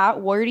doing that,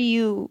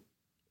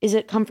 is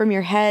it come from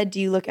your head? Do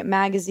you look at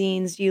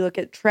magazines? Do you look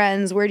at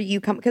trends? Where do you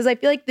come? Because I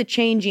feel like the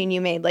chain jean you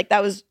made, like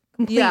that was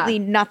completely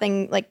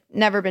nothing, like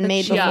never been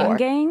made before.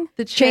 Gang?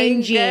 The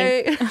chain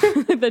jean.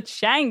 The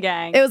Chang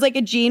gang. It was like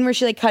a jean where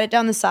she like cut it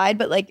down the side,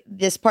 but like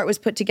this part was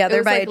put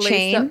together by a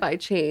chain. Laced up by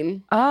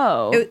chain.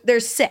 Oh. They're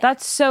sick.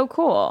 That's so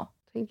cool.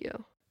 Thank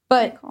you.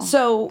 But cool.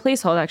 So...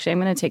 Please hold, actually.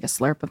 I'm going to take a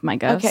slurp of my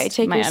Ghost. Okay,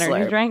 take my your energy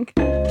slurp. drink.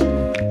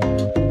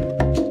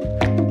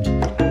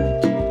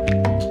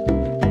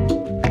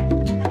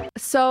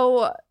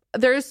 So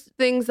there's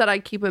things that I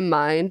keep in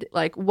mind,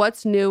 like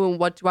what's new and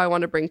what do I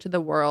want to bring to the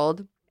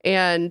world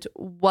and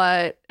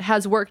what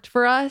has worked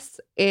for us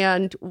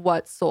and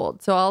what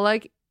sold. So I'll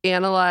like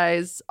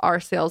analyze our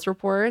sales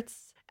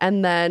reports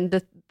and then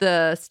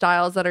the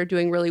styles that are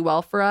doing really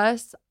well for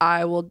us,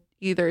 I will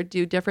either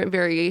do different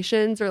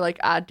variations or like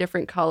add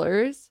different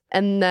colors.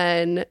 And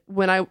then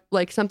when I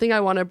like something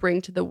I want to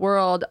bring to the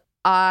world,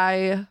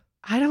 I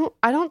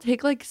don't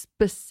take like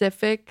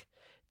specific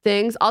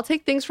things. I'll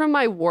take things from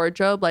my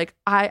wardrobe. Like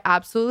I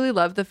absolutely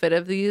love the fit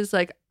of these.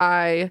 Like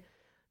I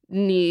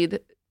need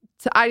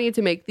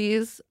to make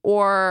these,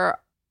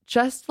 or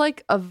just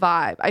like a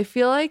vibe. I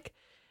feel like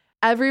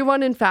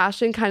everyone in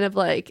fashion kind of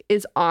like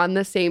is on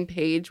the same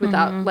page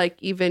without like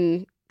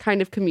even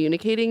kind of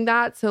communicating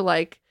that. So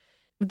like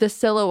the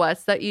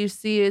silhouettes that you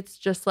see, it's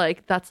just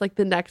like that's like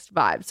the next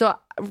vibe. So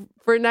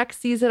for next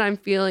season, I'm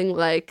feeling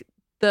like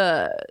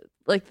the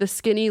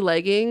skinny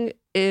legging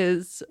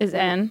is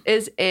in.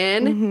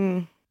 Mm-hmm.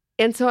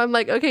 And so I'm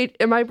like, okay,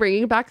 am I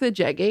bringing back the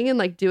jegging and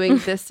like doing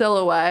this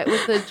silhouette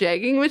with the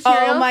jegging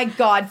material? Oh my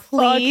God, please.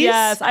 Fuck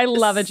yes, I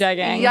love a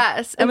jegging.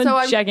 Yes. And I'm a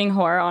jegging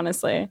whore,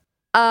 honestly.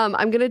 I'm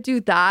going to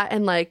do that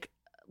and like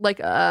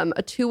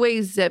a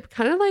two-way zip,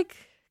 kind of like,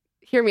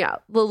 hear me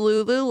out. The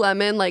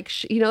Lululemon, like,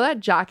 you know that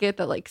jacket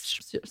that like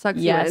sucks you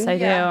in? Yes, I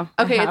do.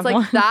 Okay, I it's like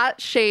one.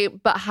 that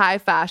shape, but high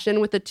fashion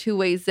with a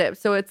two-way zip.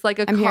 So it's like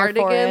a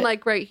cardigan,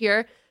 like right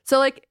here. So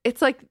like,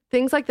 it's like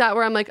things like that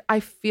where I'm like, I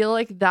feel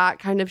like that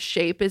kind of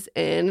shape is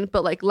in,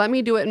 but like, let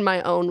me do it in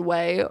my own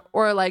way.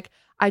 Or like,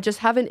 I just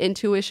have an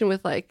intuition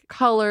with like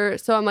color.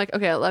 So I'm like,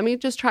 okay, let me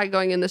just try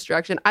going in this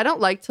direction. I don't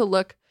like to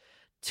look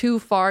too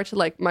far to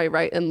like my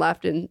right and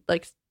left and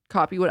like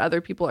copy what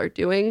other people are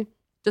doing,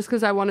 just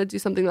because I want to do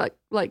something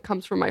like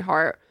comes from my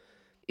heart.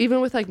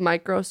 Even with like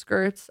micro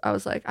skirts, I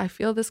was like, I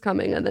feel this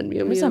coming, and then Miu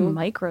Miu. What's a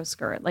micro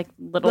skirt? Like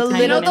little The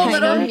tiny little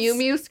Miu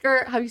Miu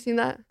skirt. Have you seen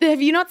that?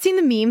 Have you not seen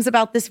the memes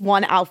about this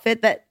one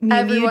outfit that Miu Miu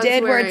Everyone's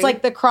did, where wearing. it's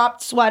like the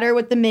cropped sweater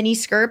with the mini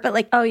skirt, but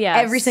like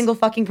every single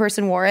fucking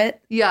person wore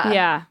it? Yeah.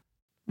 Yeah.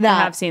 I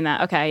have seen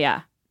that. Okay,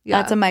 yeah.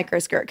 That's a micro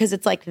skirt because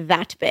it's like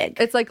that big.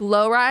 It's like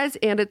low rise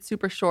and it's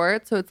super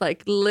short, so it's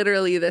like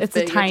literally this It's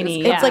big. a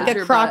tiny. It's like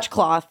a crotch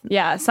cloth.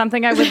 Yeah,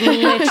 something I would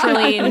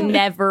literally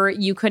never.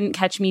 You couldn't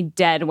catch me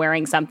dead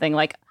wearing something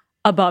like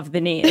above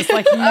the knees.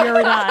 Like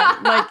you're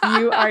done. Like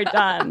you are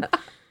done.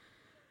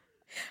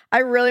 I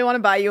really want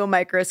to buy you a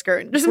micro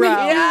skirt. Just Bro.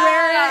 make you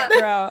wear it.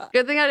 Bro.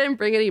 Good thing I didn't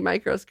bring any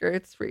micro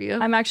skirts for you.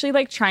 I'm actually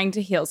like trying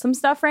to heal some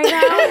stuff right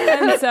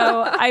now. And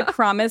so I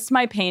promised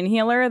my pain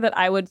healer that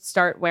I would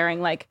start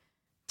wearing like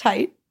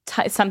Tight.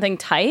 something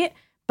tight.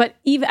 But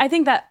even I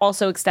think that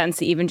also extends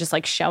to even just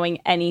like showing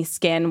any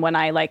skin when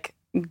I like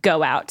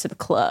go out to the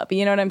club.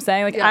 You know what I'm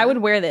saying? Like I would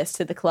wear this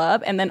to the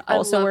club and then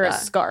also wear a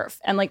scarf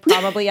and like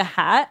probably a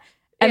hat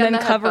and then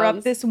cover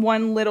up this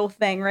one little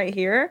thing right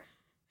here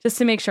just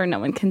to make sure no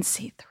one can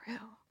see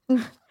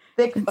through.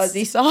 Thick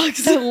fuzzy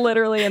socks.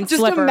 Literally in just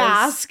slippers. A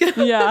mask.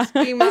 Yeah.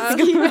 Ski mask.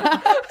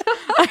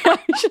 I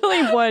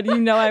actually would. You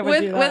know I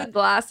would do that. With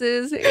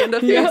glasses and a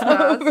face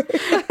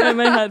mask. And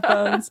my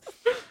headphones.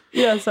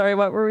 Yeah, sorry,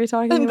 what were we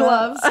talking and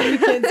about? gloves so you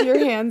can't see your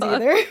hands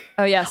either.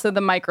 Oh yeah, so the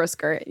micro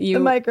skirt. The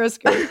micro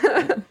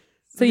skirt.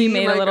 So you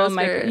made a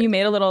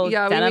little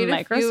denim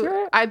micro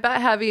skirt? I bet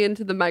heavy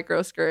into the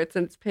micro skirts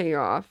and it's paying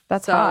off.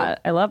 That's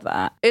hot. I love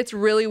that. It's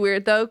really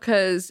weird though,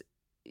 because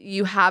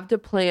you have to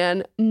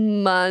plan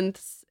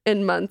months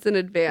and months in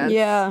advance.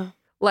 Yeah.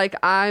 Like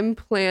I'm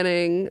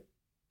planning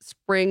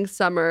spring,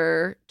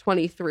 summer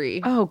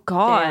 23. Oh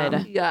God.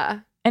 Damn. Yeah.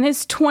 And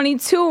it's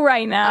 22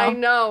 right now. I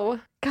know.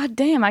 God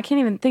damn, I can't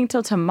even think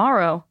till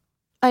tomorrow.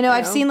 I know.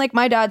 I've seen like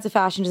my dad's a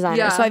fashion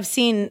designer. So I've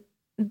seen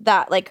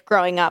that like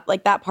growing up,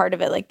 like that part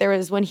of it. Like there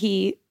was when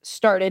he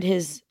started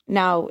his,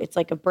 now it's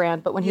like a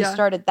brand, but when he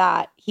started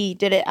that, he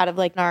did it out of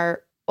like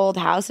our old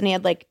house and he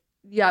had like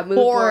mood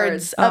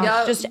boards of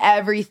just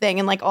everything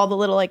and like all the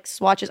little like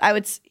swatches.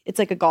 It's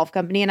like a golf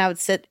company and I would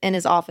sit in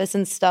his office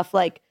and stuff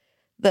like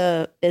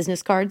the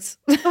business cards.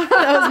 That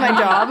was my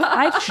job.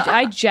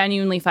 I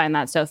genuinely find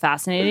that so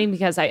fascinating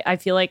because I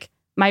feel like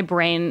my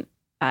brain,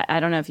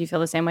 I don't know if you feel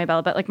the same way,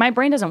 Bella, but like my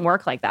brain doesn't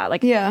work like that.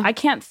 Like I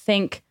can't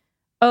think,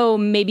 oh,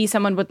 maybe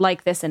someone would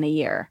like this in a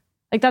year.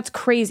 Like that's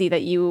crazy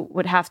that you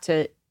would have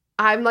to.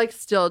 I'm like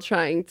still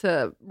trying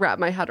to wrap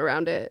my head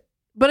around it.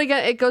 But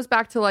again, it goes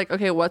back to like,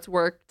 okay, what's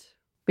worked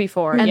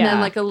before. And then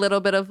like a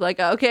little bit of like,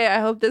 okay, I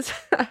hope this,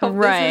 this is what's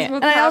and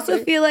happening. I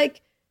also feel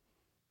like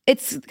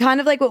it's kind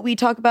of like what we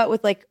talk about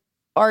with like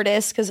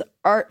artists, because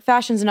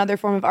fashion's another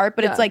form of art,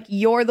 but it's like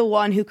you're the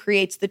one who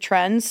creates the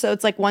trends. So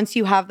it's like once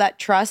you have that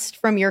trust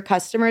from your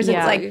customers,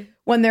 it's like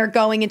when they're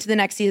going into the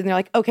next season, they're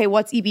like, okay,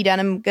 what's EB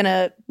denim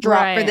gonna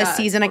drop for this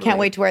season? Totally. I can't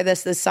wait to wear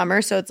this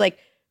summer. So it's like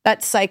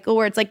that cycle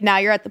where it's like now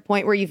you're at the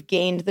point where you've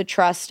gained the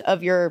trust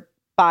of your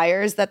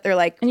buyers that they're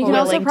like, and you can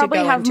also probably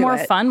have more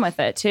fun with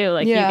it too.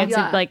 Like you get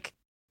to like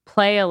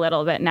play a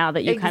little bit now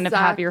that you kind of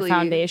have your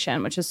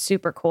foundation, which is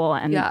super cool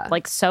and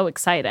like so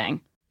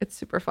exciting. It's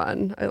super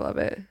fun. I love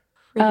it.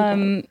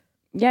 I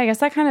guess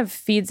that kind of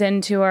feeds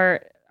into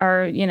our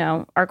you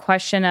know, our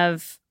question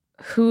of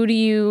who do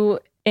you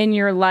in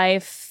your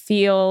life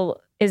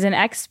feel is an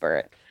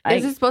expert?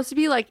 Is it supposed to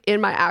be like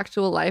in my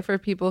actual life or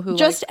people who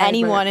just like,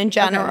 anyone in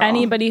general? Okay.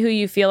 Anybody who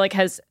you feel like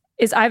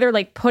is either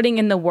like putting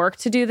in the work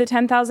to do the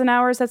 10,000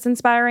 hours that's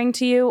inspiring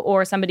to you,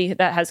 or somebody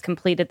that has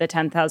completed the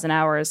 10,000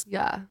 hours.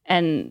 Yeah.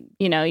 And,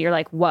 you know, you're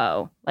like,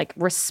 whoa, like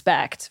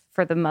respect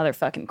for the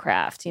motherfucking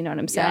craft. You know what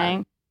I'm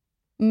saying?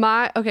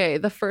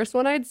 The first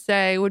one I'd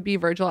say would be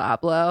Virgil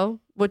Abloh,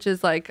 which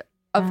is like,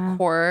 of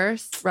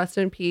course, rest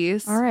in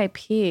peace.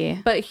 R.I.P.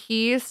 But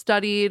he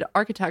studied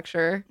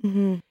architecture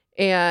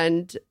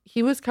and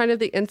he was kind of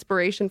the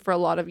inspiration for a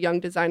lot of young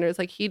designers.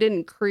 Like he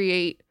didn't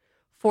create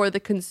for the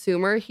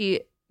consumer.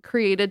 He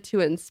created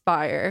to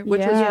inspire,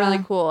 which was really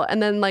cool.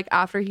 And then like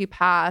after he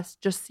passed,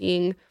 just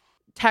seeing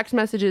text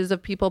messages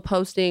of people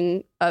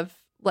posting of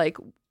like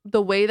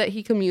the way that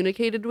he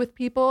communicated with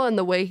people and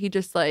the way he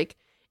just like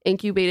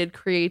incubated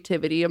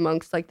creativity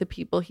amongst like the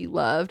people he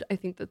loved. I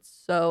think that's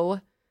so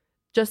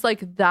just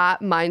like that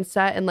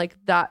mindset and like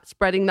that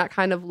spreading that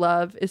kind of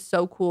love is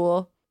so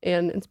cool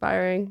and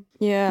inspiring.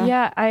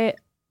 Yeah.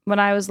 When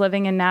I was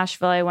living in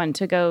Nashville, I went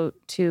to go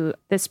to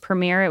this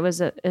premiere. It was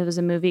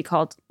a movie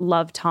called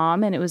Love,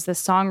 Tom, and it was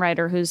this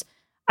songwriter who's,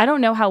 I don't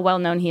know how well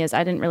known he is.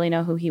 I didn't really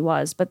know who he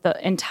was, but the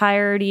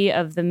entirety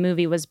of the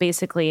movie was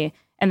basically,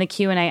 and the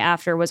Q&A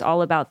after was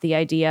all about the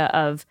idea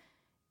of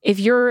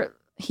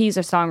he's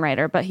a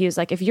songwriter, but he was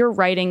like, if you're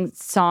writing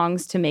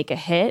songs to make a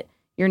hit,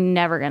 you're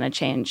never going to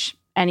change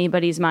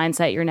anybody's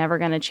mindset. You're never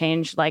going to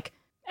change like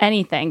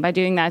anything. By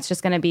doing that, it's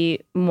just going to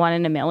be one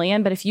in a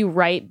million. But if you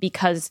write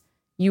because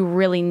you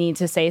really need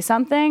to say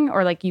something,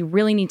 or like you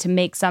really need to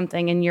make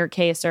something in your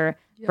case, or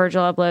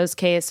Virgil Abloh's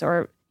case,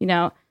 or, you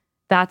know,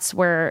 that's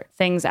where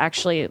things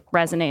actually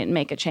resonate and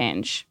make a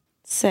change.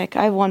 Sick.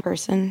 I have one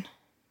person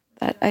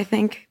that I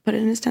think put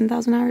it in his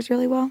 10,000 hours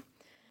really well.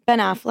 Ben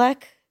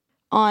Affleck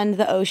on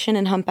the ocean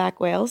in humpback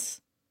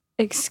whales.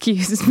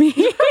 Excuse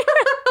me?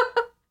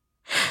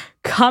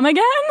 Come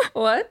again?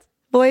 What?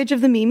 Voyage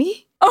of the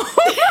Mimi. Oh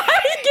my God.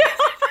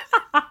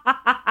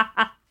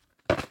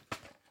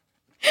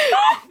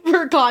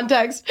 For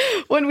context,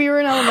 when we were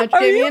in elementary,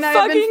 Are you and I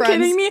have been fucking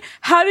friends. kidding me?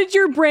 How did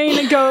your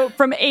brain go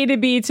from A to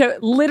B to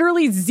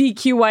literally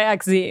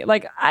ZQYXZ?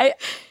 Like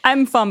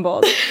I'm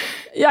fumbled.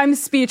 I'm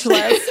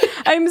speechless.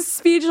 I'm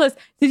speechless.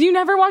 Did you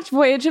never watch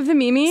Voyage of the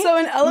Mimi? So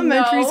in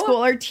elementary school,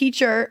 our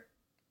teacher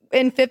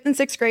in 5th and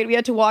 6th grade, we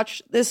had to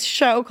watch this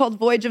show called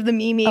Voyage of the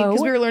Mimi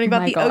because we were learning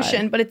about the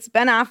ocean. But it's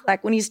Ben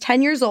Affleck when he's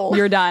 10 years old.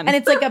 You're done. And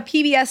it's like a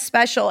PBS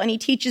special, and he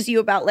teaches you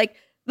about like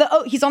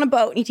he's on a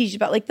boat and he teaches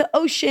about like the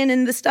ocean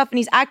and the stuff and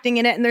he's acting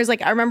in it. And there's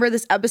like, I remember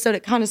this episode,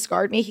 it kind of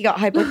scarred me. He got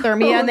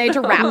hypothermia and they had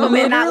to wrap him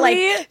in that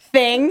like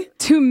thing.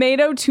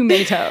 Tomato.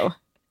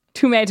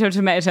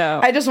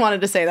 I just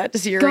wanted to say that to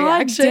see your God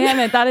reaction. damn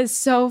it. That is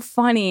so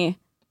funny.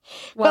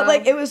 Wow. But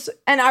like it was,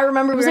 and I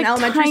remember we were in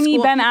elementary tiny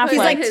school. Ben Affleck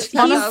He's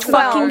like, on a he's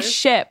fucking 12.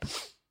 ship.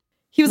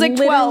 He was like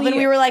 12 and Literally-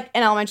 we were like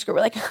in elementary school.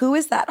 We're like, who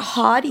is that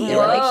hottie? We're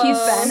like, he's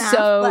Ben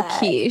so Affleck.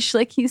 quiche.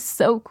 Like, he's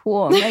so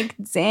cool. I'm like,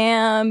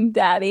 damn,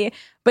 daddy.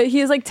 But he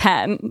was like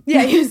 10.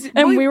 Yeah, he was,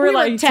 and we were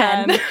like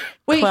 10.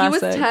 Wait, he was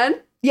Classic.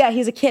 10? Yeah,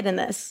 he's a kid in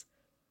this.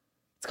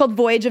 It's called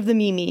Voyage of the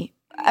Mimi.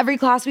 Every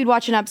class we'd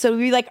watch an episode.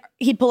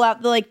 He'd pull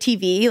out the like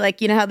TV, like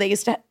you know how they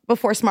used to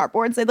before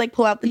smartboards. They'd like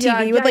pull out the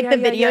TV with like the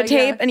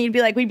videotape, and we'd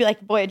be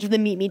like Voyage of the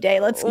Mimi Day.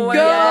 Let's go.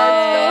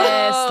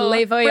 Yes,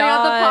 Les Bring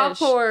out the Voyages.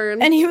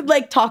 popcorn. And he would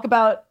like talk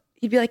about.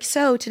 He'd be like,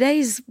 so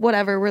today's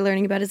whatever we're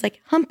learning about is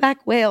like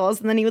humpback whales,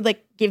 and then he would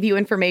like give you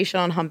information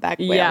on humpback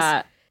whales.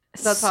 Yeah.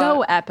 That's so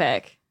hot.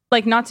 epic.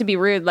 Like, not to be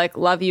rude, like,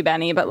 love you,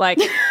 Benny, but like,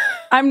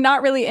 I'm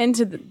not really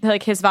into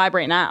like his vibe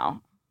right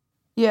now.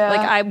 yeah.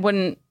 Like, I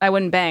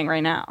wouldn't bang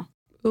right now.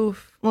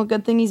 Oof. Well,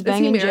 good thing he's he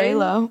banging married?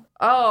 J-Lo.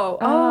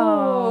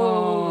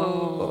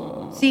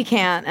 Oh. So you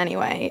can't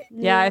anyway.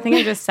 Yeah, I think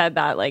I just said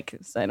that like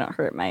so I don't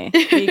hurt my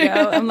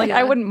ego. I'm like,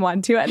 I wouldn't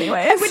want to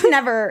anyways. I would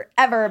never,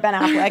 ever Ben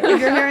Affleck. If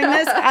you're hearing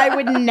this, I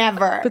would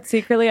never. But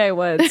secretly I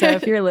would. So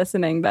if you're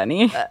listening,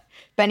 Benny.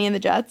 Benny and the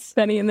Jets.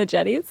 Benny and the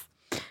Jetties.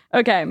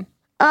 Okay,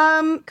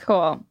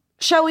 cool.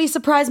 Shall we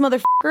surprise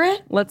motherfucker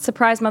it? Let's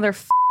surprise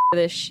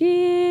this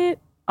shit.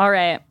 All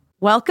right.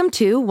 Welcome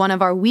to one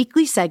of our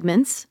weekly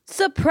segments.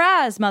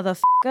 Surprise,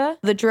 motherfucker.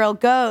 The drill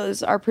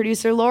goes. Our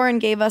producer Lauren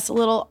gave us a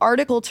little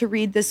article to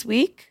read this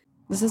week.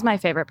 This is my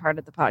favorite part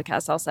of the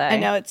podcast, I'll say. I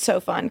know it's so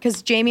fun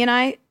because Jamie and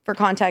I, for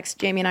context,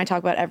 Jamie and I talk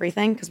about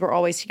everything because we're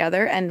always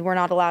together and we're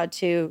not allowed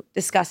to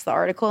discuss the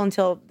article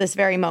until this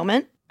very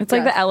moment. It's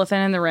like the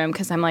elephant in the room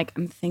because I'm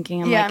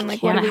thinking, Yeah, I'm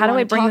like, what do we how do I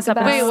wanna bring this talk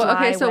up in a about? Wait, well,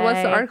 okay, sly so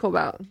what's the way? article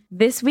about?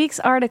 This week's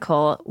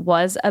article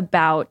was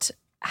about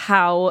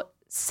how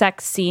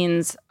sex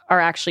scenes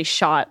are actually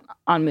shot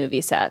on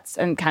movie sets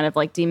and kind of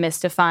like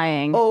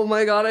demystifying. Oh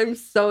my God, I'm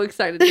so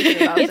excited to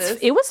hear about this.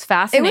 It was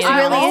fascinating. really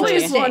I always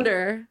interesting.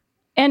 wonder.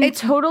 And it's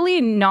totally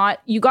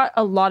not, you got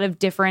a lot of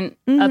different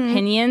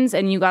opinions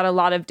and you got a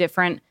lot of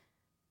different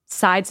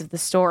sides of the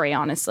story,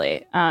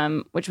 honestly,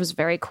 which was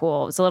very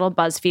cool. It was a little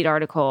BuzzFeed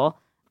article.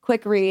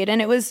 Quick read.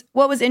 And it was,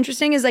 what was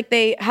interesting is like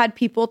they had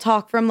people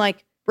talk from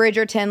like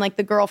Bridgerton, like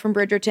the girl from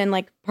Bridgerton,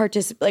 like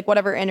like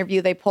whatever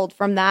interview they pulled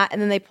from that.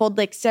 And then they pulled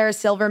like Sarah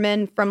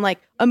Silverman from like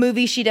a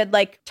movie she did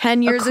like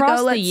 10 years Across ago,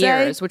 the let's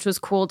years, say. which was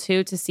cool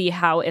too, to see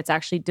how it's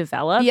actually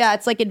developed. Yeah,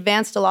 it's like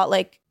advanced a lot.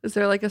 Like, Is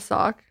there like a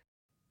sock?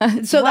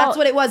 so that's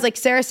what it was. Like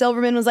Sarah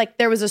Silverman was like,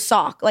 there was a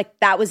sock. Like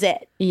that was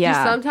it.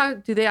 Yeah.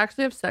 Do they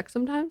actually have sex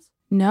sometimes?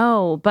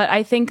 No, but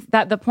I think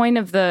that the point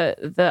of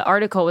the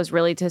article was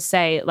really to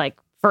say, like,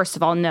 first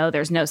of all, no,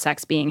 there's no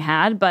sex being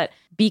had, but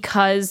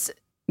because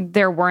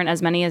there weren't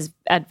as many as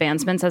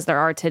advancements as there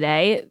are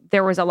today,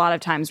 there was a lot of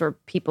times where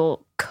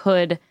people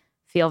could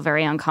feel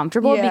very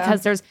uncomfortable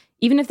because there's,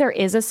 even if there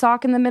is a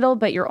sock in the middle,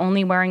 but you're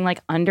only wearing like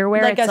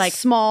underwear, Like it's a like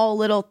small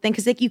little thing.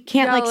 Cause like you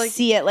can't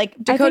see it. Like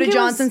Dakota think it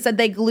Johnson was- said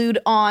they glued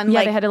on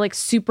they had to like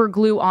super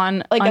glue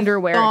on like a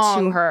underwear to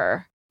thong.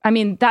 her. I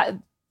mean,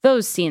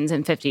 those scenes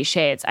in 50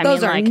 Shades,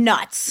 those are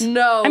nuts.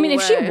 No. I mean,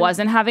 if she way.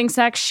 wasn't having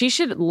sex, she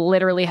should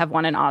literally have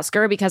won an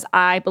Oscar because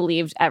I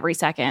believed every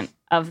second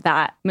of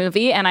that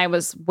movie and I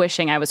was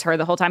wishing I was her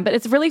the whole time. But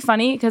it's really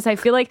funny because I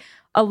feel like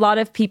a lot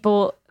of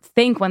people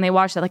think when they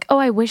watch that, like, oh,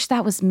 I wish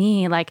that was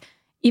me. Like,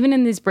 even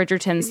in these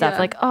Bridgerton stuff,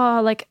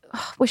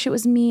 wish it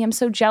was me. I'm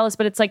so jealous.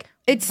 But it's like,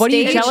 It's what are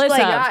you staged, jealous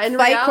like, of? Yeah, in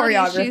Fight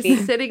reality, choreography.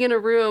 she's sitting in a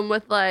room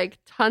with like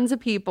tons of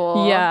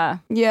people. Yeah.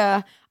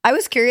 Yeah. I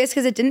was curious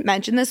because it didn't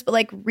mention this, but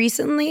like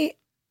recently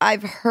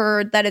I've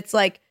heard that it's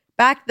like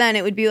back then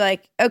it would be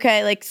like,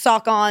 okay, like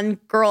sock on,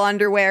 girl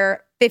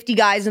underwear, 50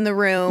 guys in the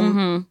room.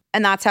 Mm-hmm.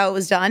 And that's how it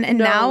was done. And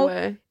No now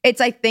way. it's,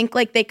 I think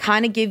like they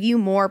kind of give you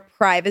more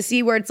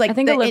privacy where it's like I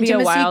think the Olivia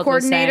intimacy Wilde was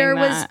coordinator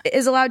saying that.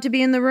 is allowed to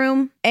be in the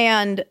room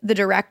and the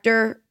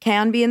director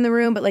can be in the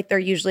room, but like they're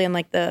usually in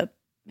like the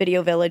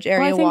Video Village area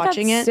Well, I think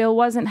watching that it. still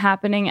wasn't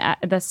happening.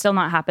 That's still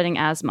not happening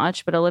as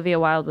much. But Olivia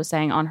Wilde was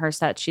saying on her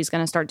set, she's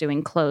going to start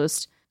doing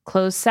closed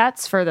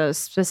sets for those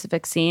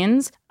specific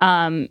scenes.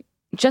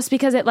 Just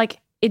because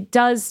it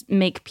does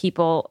make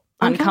people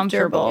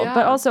uncomfortable. Yeah.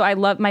 But also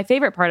my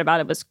favorite part about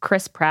it was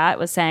Chris Pratt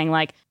was saying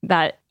like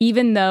that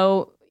even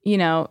though, you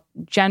know,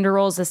 gender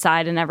roles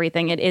aside and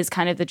everything, it is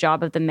kind of the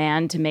job of the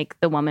man to make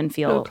the woman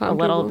feel a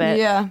little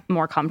bit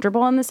more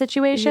comfortable in the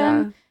situation.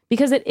 Yeah.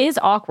 Because it is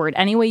awkward.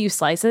 Any way you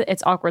slice it,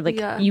 it's awkward. Like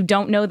Yeah. you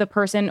don't know the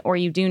person or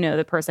you do know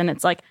the person.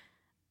 It's like,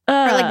 Or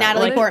like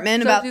Natalie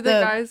Portman So about do the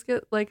guys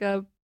get like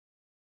a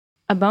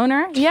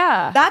boner?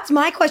 Yeah. That's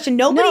my question.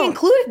 Nobody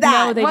included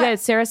that. No, they did.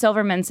 Sarah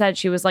Silverman said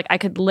she was like, I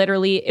could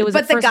literally, it was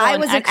But the first of all, guy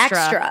was an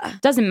extra.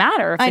 Doesn't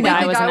matter if the I know.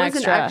 guy The was guy an was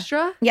extra. an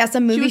extra? Yeah,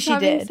 some movie was she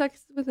having did.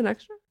 sex with an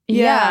extra?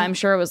 Yeah, I'm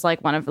sure it was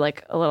like one of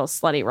like a little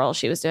slutty role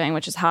she was doing,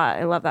 which is hot.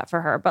 I love that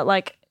for her. But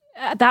like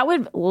that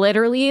would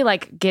literally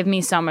like give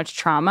me so much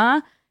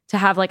trauma to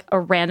have like a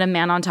random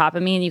man on top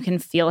of me and you can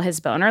feel his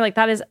boner. Like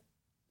that is,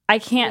 I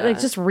can't like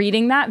just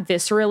reading that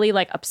viscerally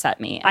like upset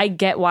me. I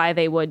get why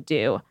they would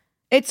do.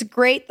 It's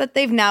great that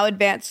they've now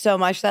advanced so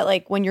much that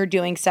like when you're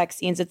doing sex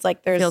scenes, it's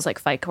like there's Feels like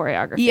fight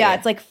choreography. Yeah,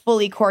 it's like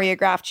fully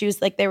choreographed. She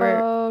was like they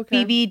were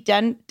Phoebe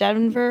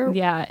Denver.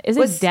 Yeah, is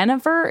it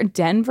Denver?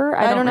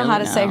 I don't know how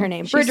to really say her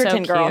name. She's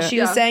Bridgerton so girl. cute. She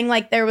was saying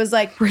like there was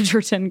like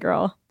Bridgerton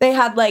girl. they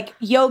had like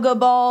yoga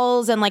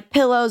balls and like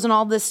pillows and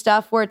all this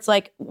stuff where it's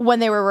like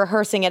when they were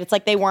rehearsing it, it's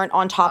like they weren't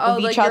on top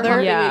of like each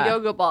other. You're a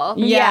yoga ball.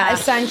 Yeah,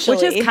 essentially.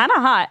 Which is kind of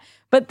hot.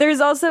 But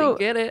there's also I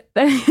get it.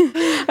 they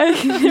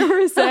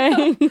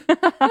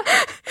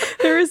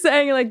were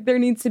saying like there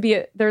needs to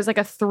be there's like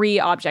a 3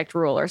 object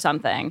rule or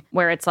something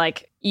where it's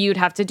like you'd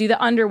have to do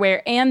the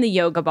underwear and the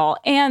yoga ball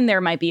and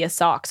there might be a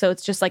sock. So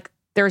it's just like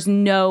there's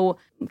no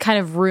kind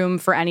of room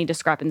for any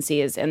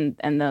discrepancies in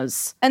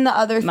those. And the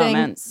other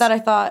moments. thing that I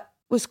thought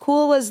was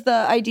cool was the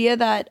idea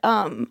that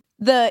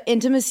the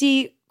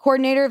intimacy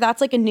coordinator,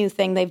 that's like a new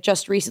thing they've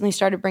just recently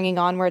started bringing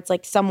on where it's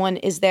like someone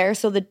is there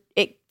so that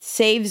it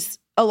saves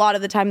a lot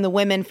of the time the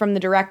women from the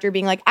director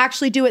being like,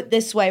 actually do it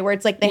this way, where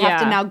it's like they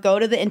have to now go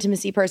to the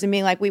intimacy person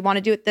being like, we want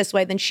to do it this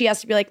way. Then she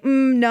has to be like,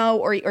 no,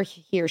 or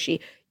he or she,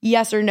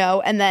 yes or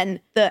no. And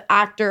then the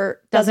actor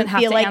doesn't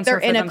have feel to like answer they're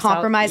for in a themselves.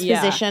 compromised Yeah.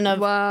 position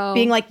of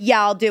being like,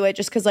 yeah, I'll do it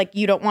just because like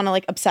you don't want to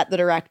like upset the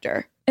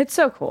director. It's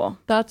so cool.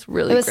 That's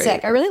really It was great.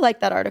 sick. I really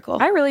liked that article.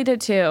 I really did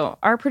too.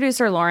 Our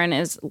producer Lauren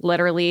is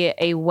literally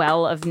a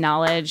well of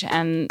knowledge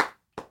and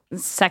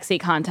sexy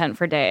content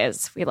for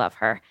days. We love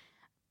her.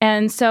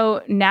 And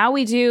so now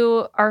we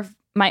do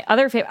my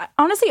other favorite.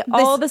 Honestly,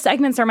 all the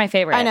segments are my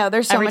favorite. I know.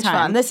 They're so every much time.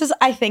 fun. This is,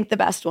 I think, the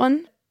best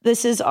one.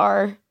 This is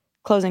our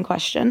closing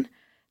question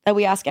that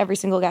we ask every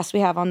single guest we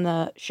have on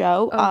the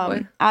show.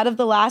 boy. Out of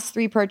the last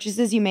 3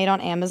 purchases you made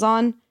on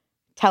Amazon,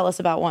 tell us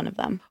about one of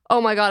them.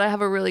 Oh my God, I have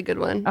a really good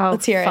one. Oh,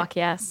 Let's hear it. fuck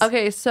yes.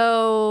 Okay,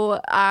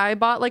 so I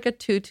bought like a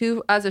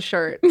tutu as a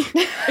shirt.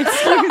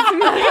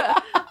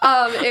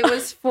 It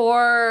was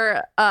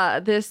for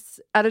this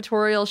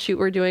editorial shoot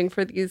we're doing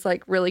for these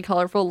like really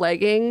colorful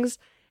leggings.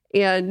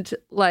 And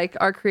like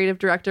our creative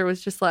director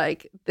was just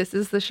like, this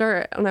is the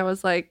shirt. And I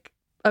was like,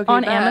 okay.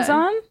 On bet.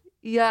 Amazon?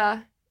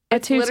 Yeah. A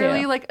It's tutu.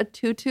 literally like a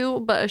tutu,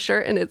 but a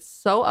shirt. And it's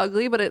so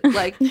ugly, but it's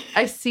like,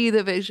 I see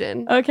the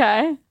vision.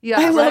 Okay. Yeah.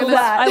 I love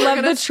that. I we're love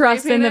gonna the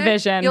trust spray in the paint it.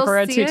 vision You'll for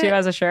a see tutu it.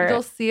 as a shirt.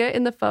 You'll see it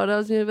in the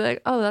photos and you'll be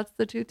like, oh, that's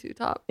the tutu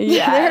top.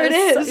 Yeah, There it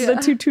is. The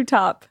tutu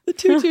top. The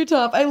tutu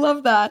top. I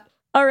love that.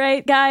 All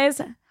right, guys.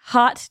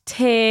 Hot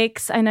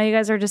takes. I know you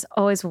guys are just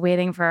always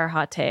waiting for our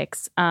hot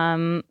takes.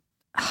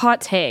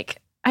 Hot take.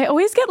 I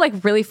always get like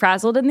really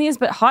frazzled in these,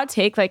 but hot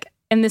take, like,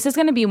 and this is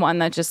going to be one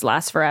that just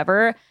lasts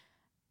forever.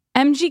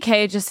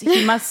 MGK just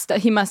he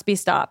must be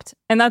stopped,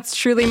 and that's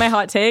truly my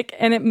hot take,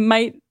 and it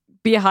might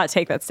be a hot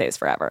take that stays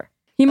forever.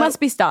 He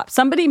must be stopped.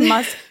 Somebody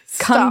must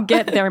come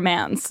get their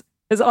mans.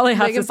 Is all I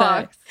have Megan to say.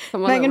 Fox.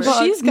 Come on Megan over.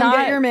 Fox. She's come not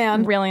get your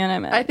man. really an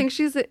image. I think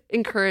she's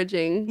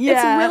encouraging. Yeah.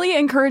 It's really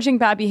encouraging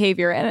bad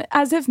behavior, and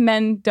as if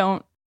men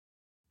don't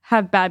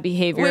have bad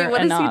behavior. Wait,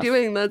 what enough. is he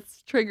doing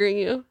that's triggering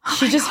you?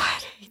 She just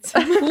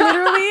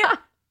Literally,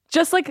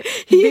 just like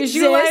He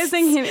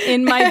visualizing him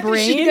in my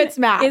brain She gets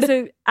mad. is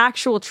an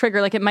actual trigger.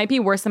 Like it might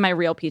be worse than my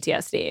real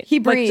PTSD. He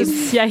Like,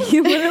 breathes.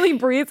 he literally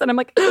breathes, and I'm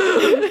like,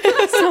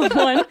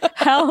 someone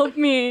help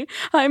me!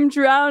 I'm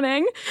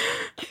drowning.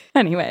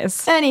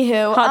 Anyways,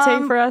 Anywho, hot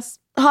take for us.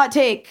 hot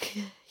take.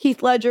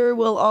 Heath Ledger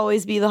will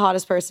always be the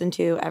hottest person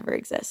to ever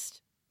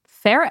exist.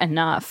 Fair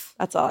enough.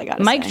 That's all I got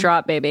to Mic say.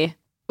 drop, baby.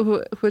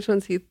 Which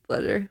one's Heath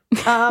Ledger?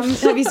 Have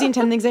you seen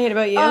 10 Things I Hate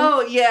About You?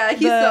 Oh yeah,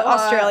 he's the so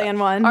Australian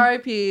one.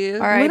 R.I.P.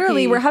 R.I.P.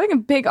 Literally, we're having a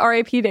big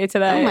RIP day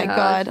today. Oh my Yeah,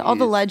 God. All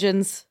the jeez.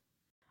 legends.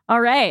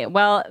 All right.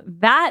 Well,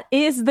 that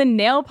is the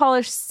Nail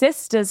Polish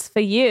Sisters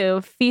for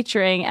you,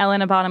 featuring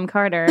Elena Bonham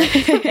Carter,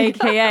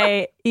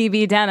 aka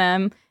Evie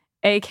Denham,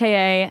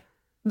 aka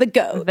The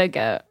GOAT. the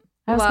GOAT.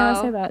 I was Wow.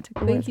 gonna say that. Took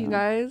the Thank words you out.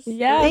 guys.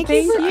 Yeah, Thank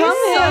you for I'm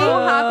coming.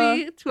 so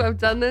happy to have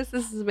done this.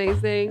 This is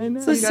amazing. I know.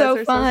 You This is guys so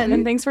are fun.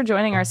 And thanks for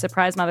joining our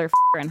surprise motherfucker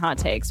and hot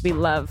takes. We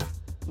love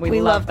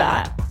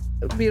that.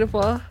 sweet.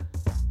 Beautiful.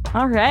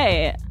 All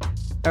right.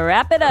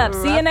 Wrap it up.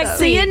 See you Wrap next up.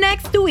 See you week.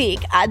 next week.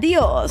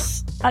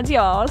 Adios.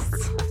 Adios.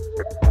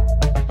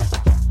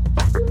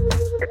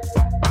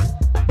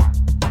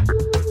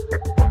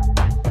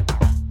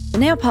 The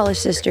Nail Polish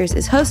Sisters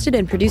is hosted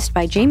and produced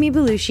by Jamie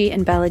Belushi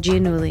and Bella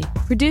Giannulli.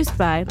 Produced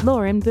by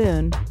Lauren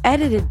Boone.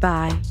 Edited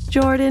by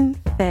Jordan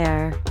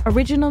Fair.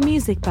 Original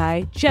music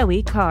by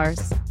Joey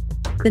Cars.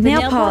 The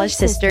Nail Polish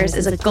Sisters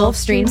is a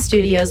Gulfstream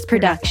Studios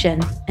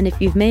production. And if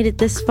you've made it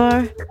this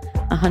far,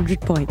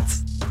 100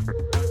 points.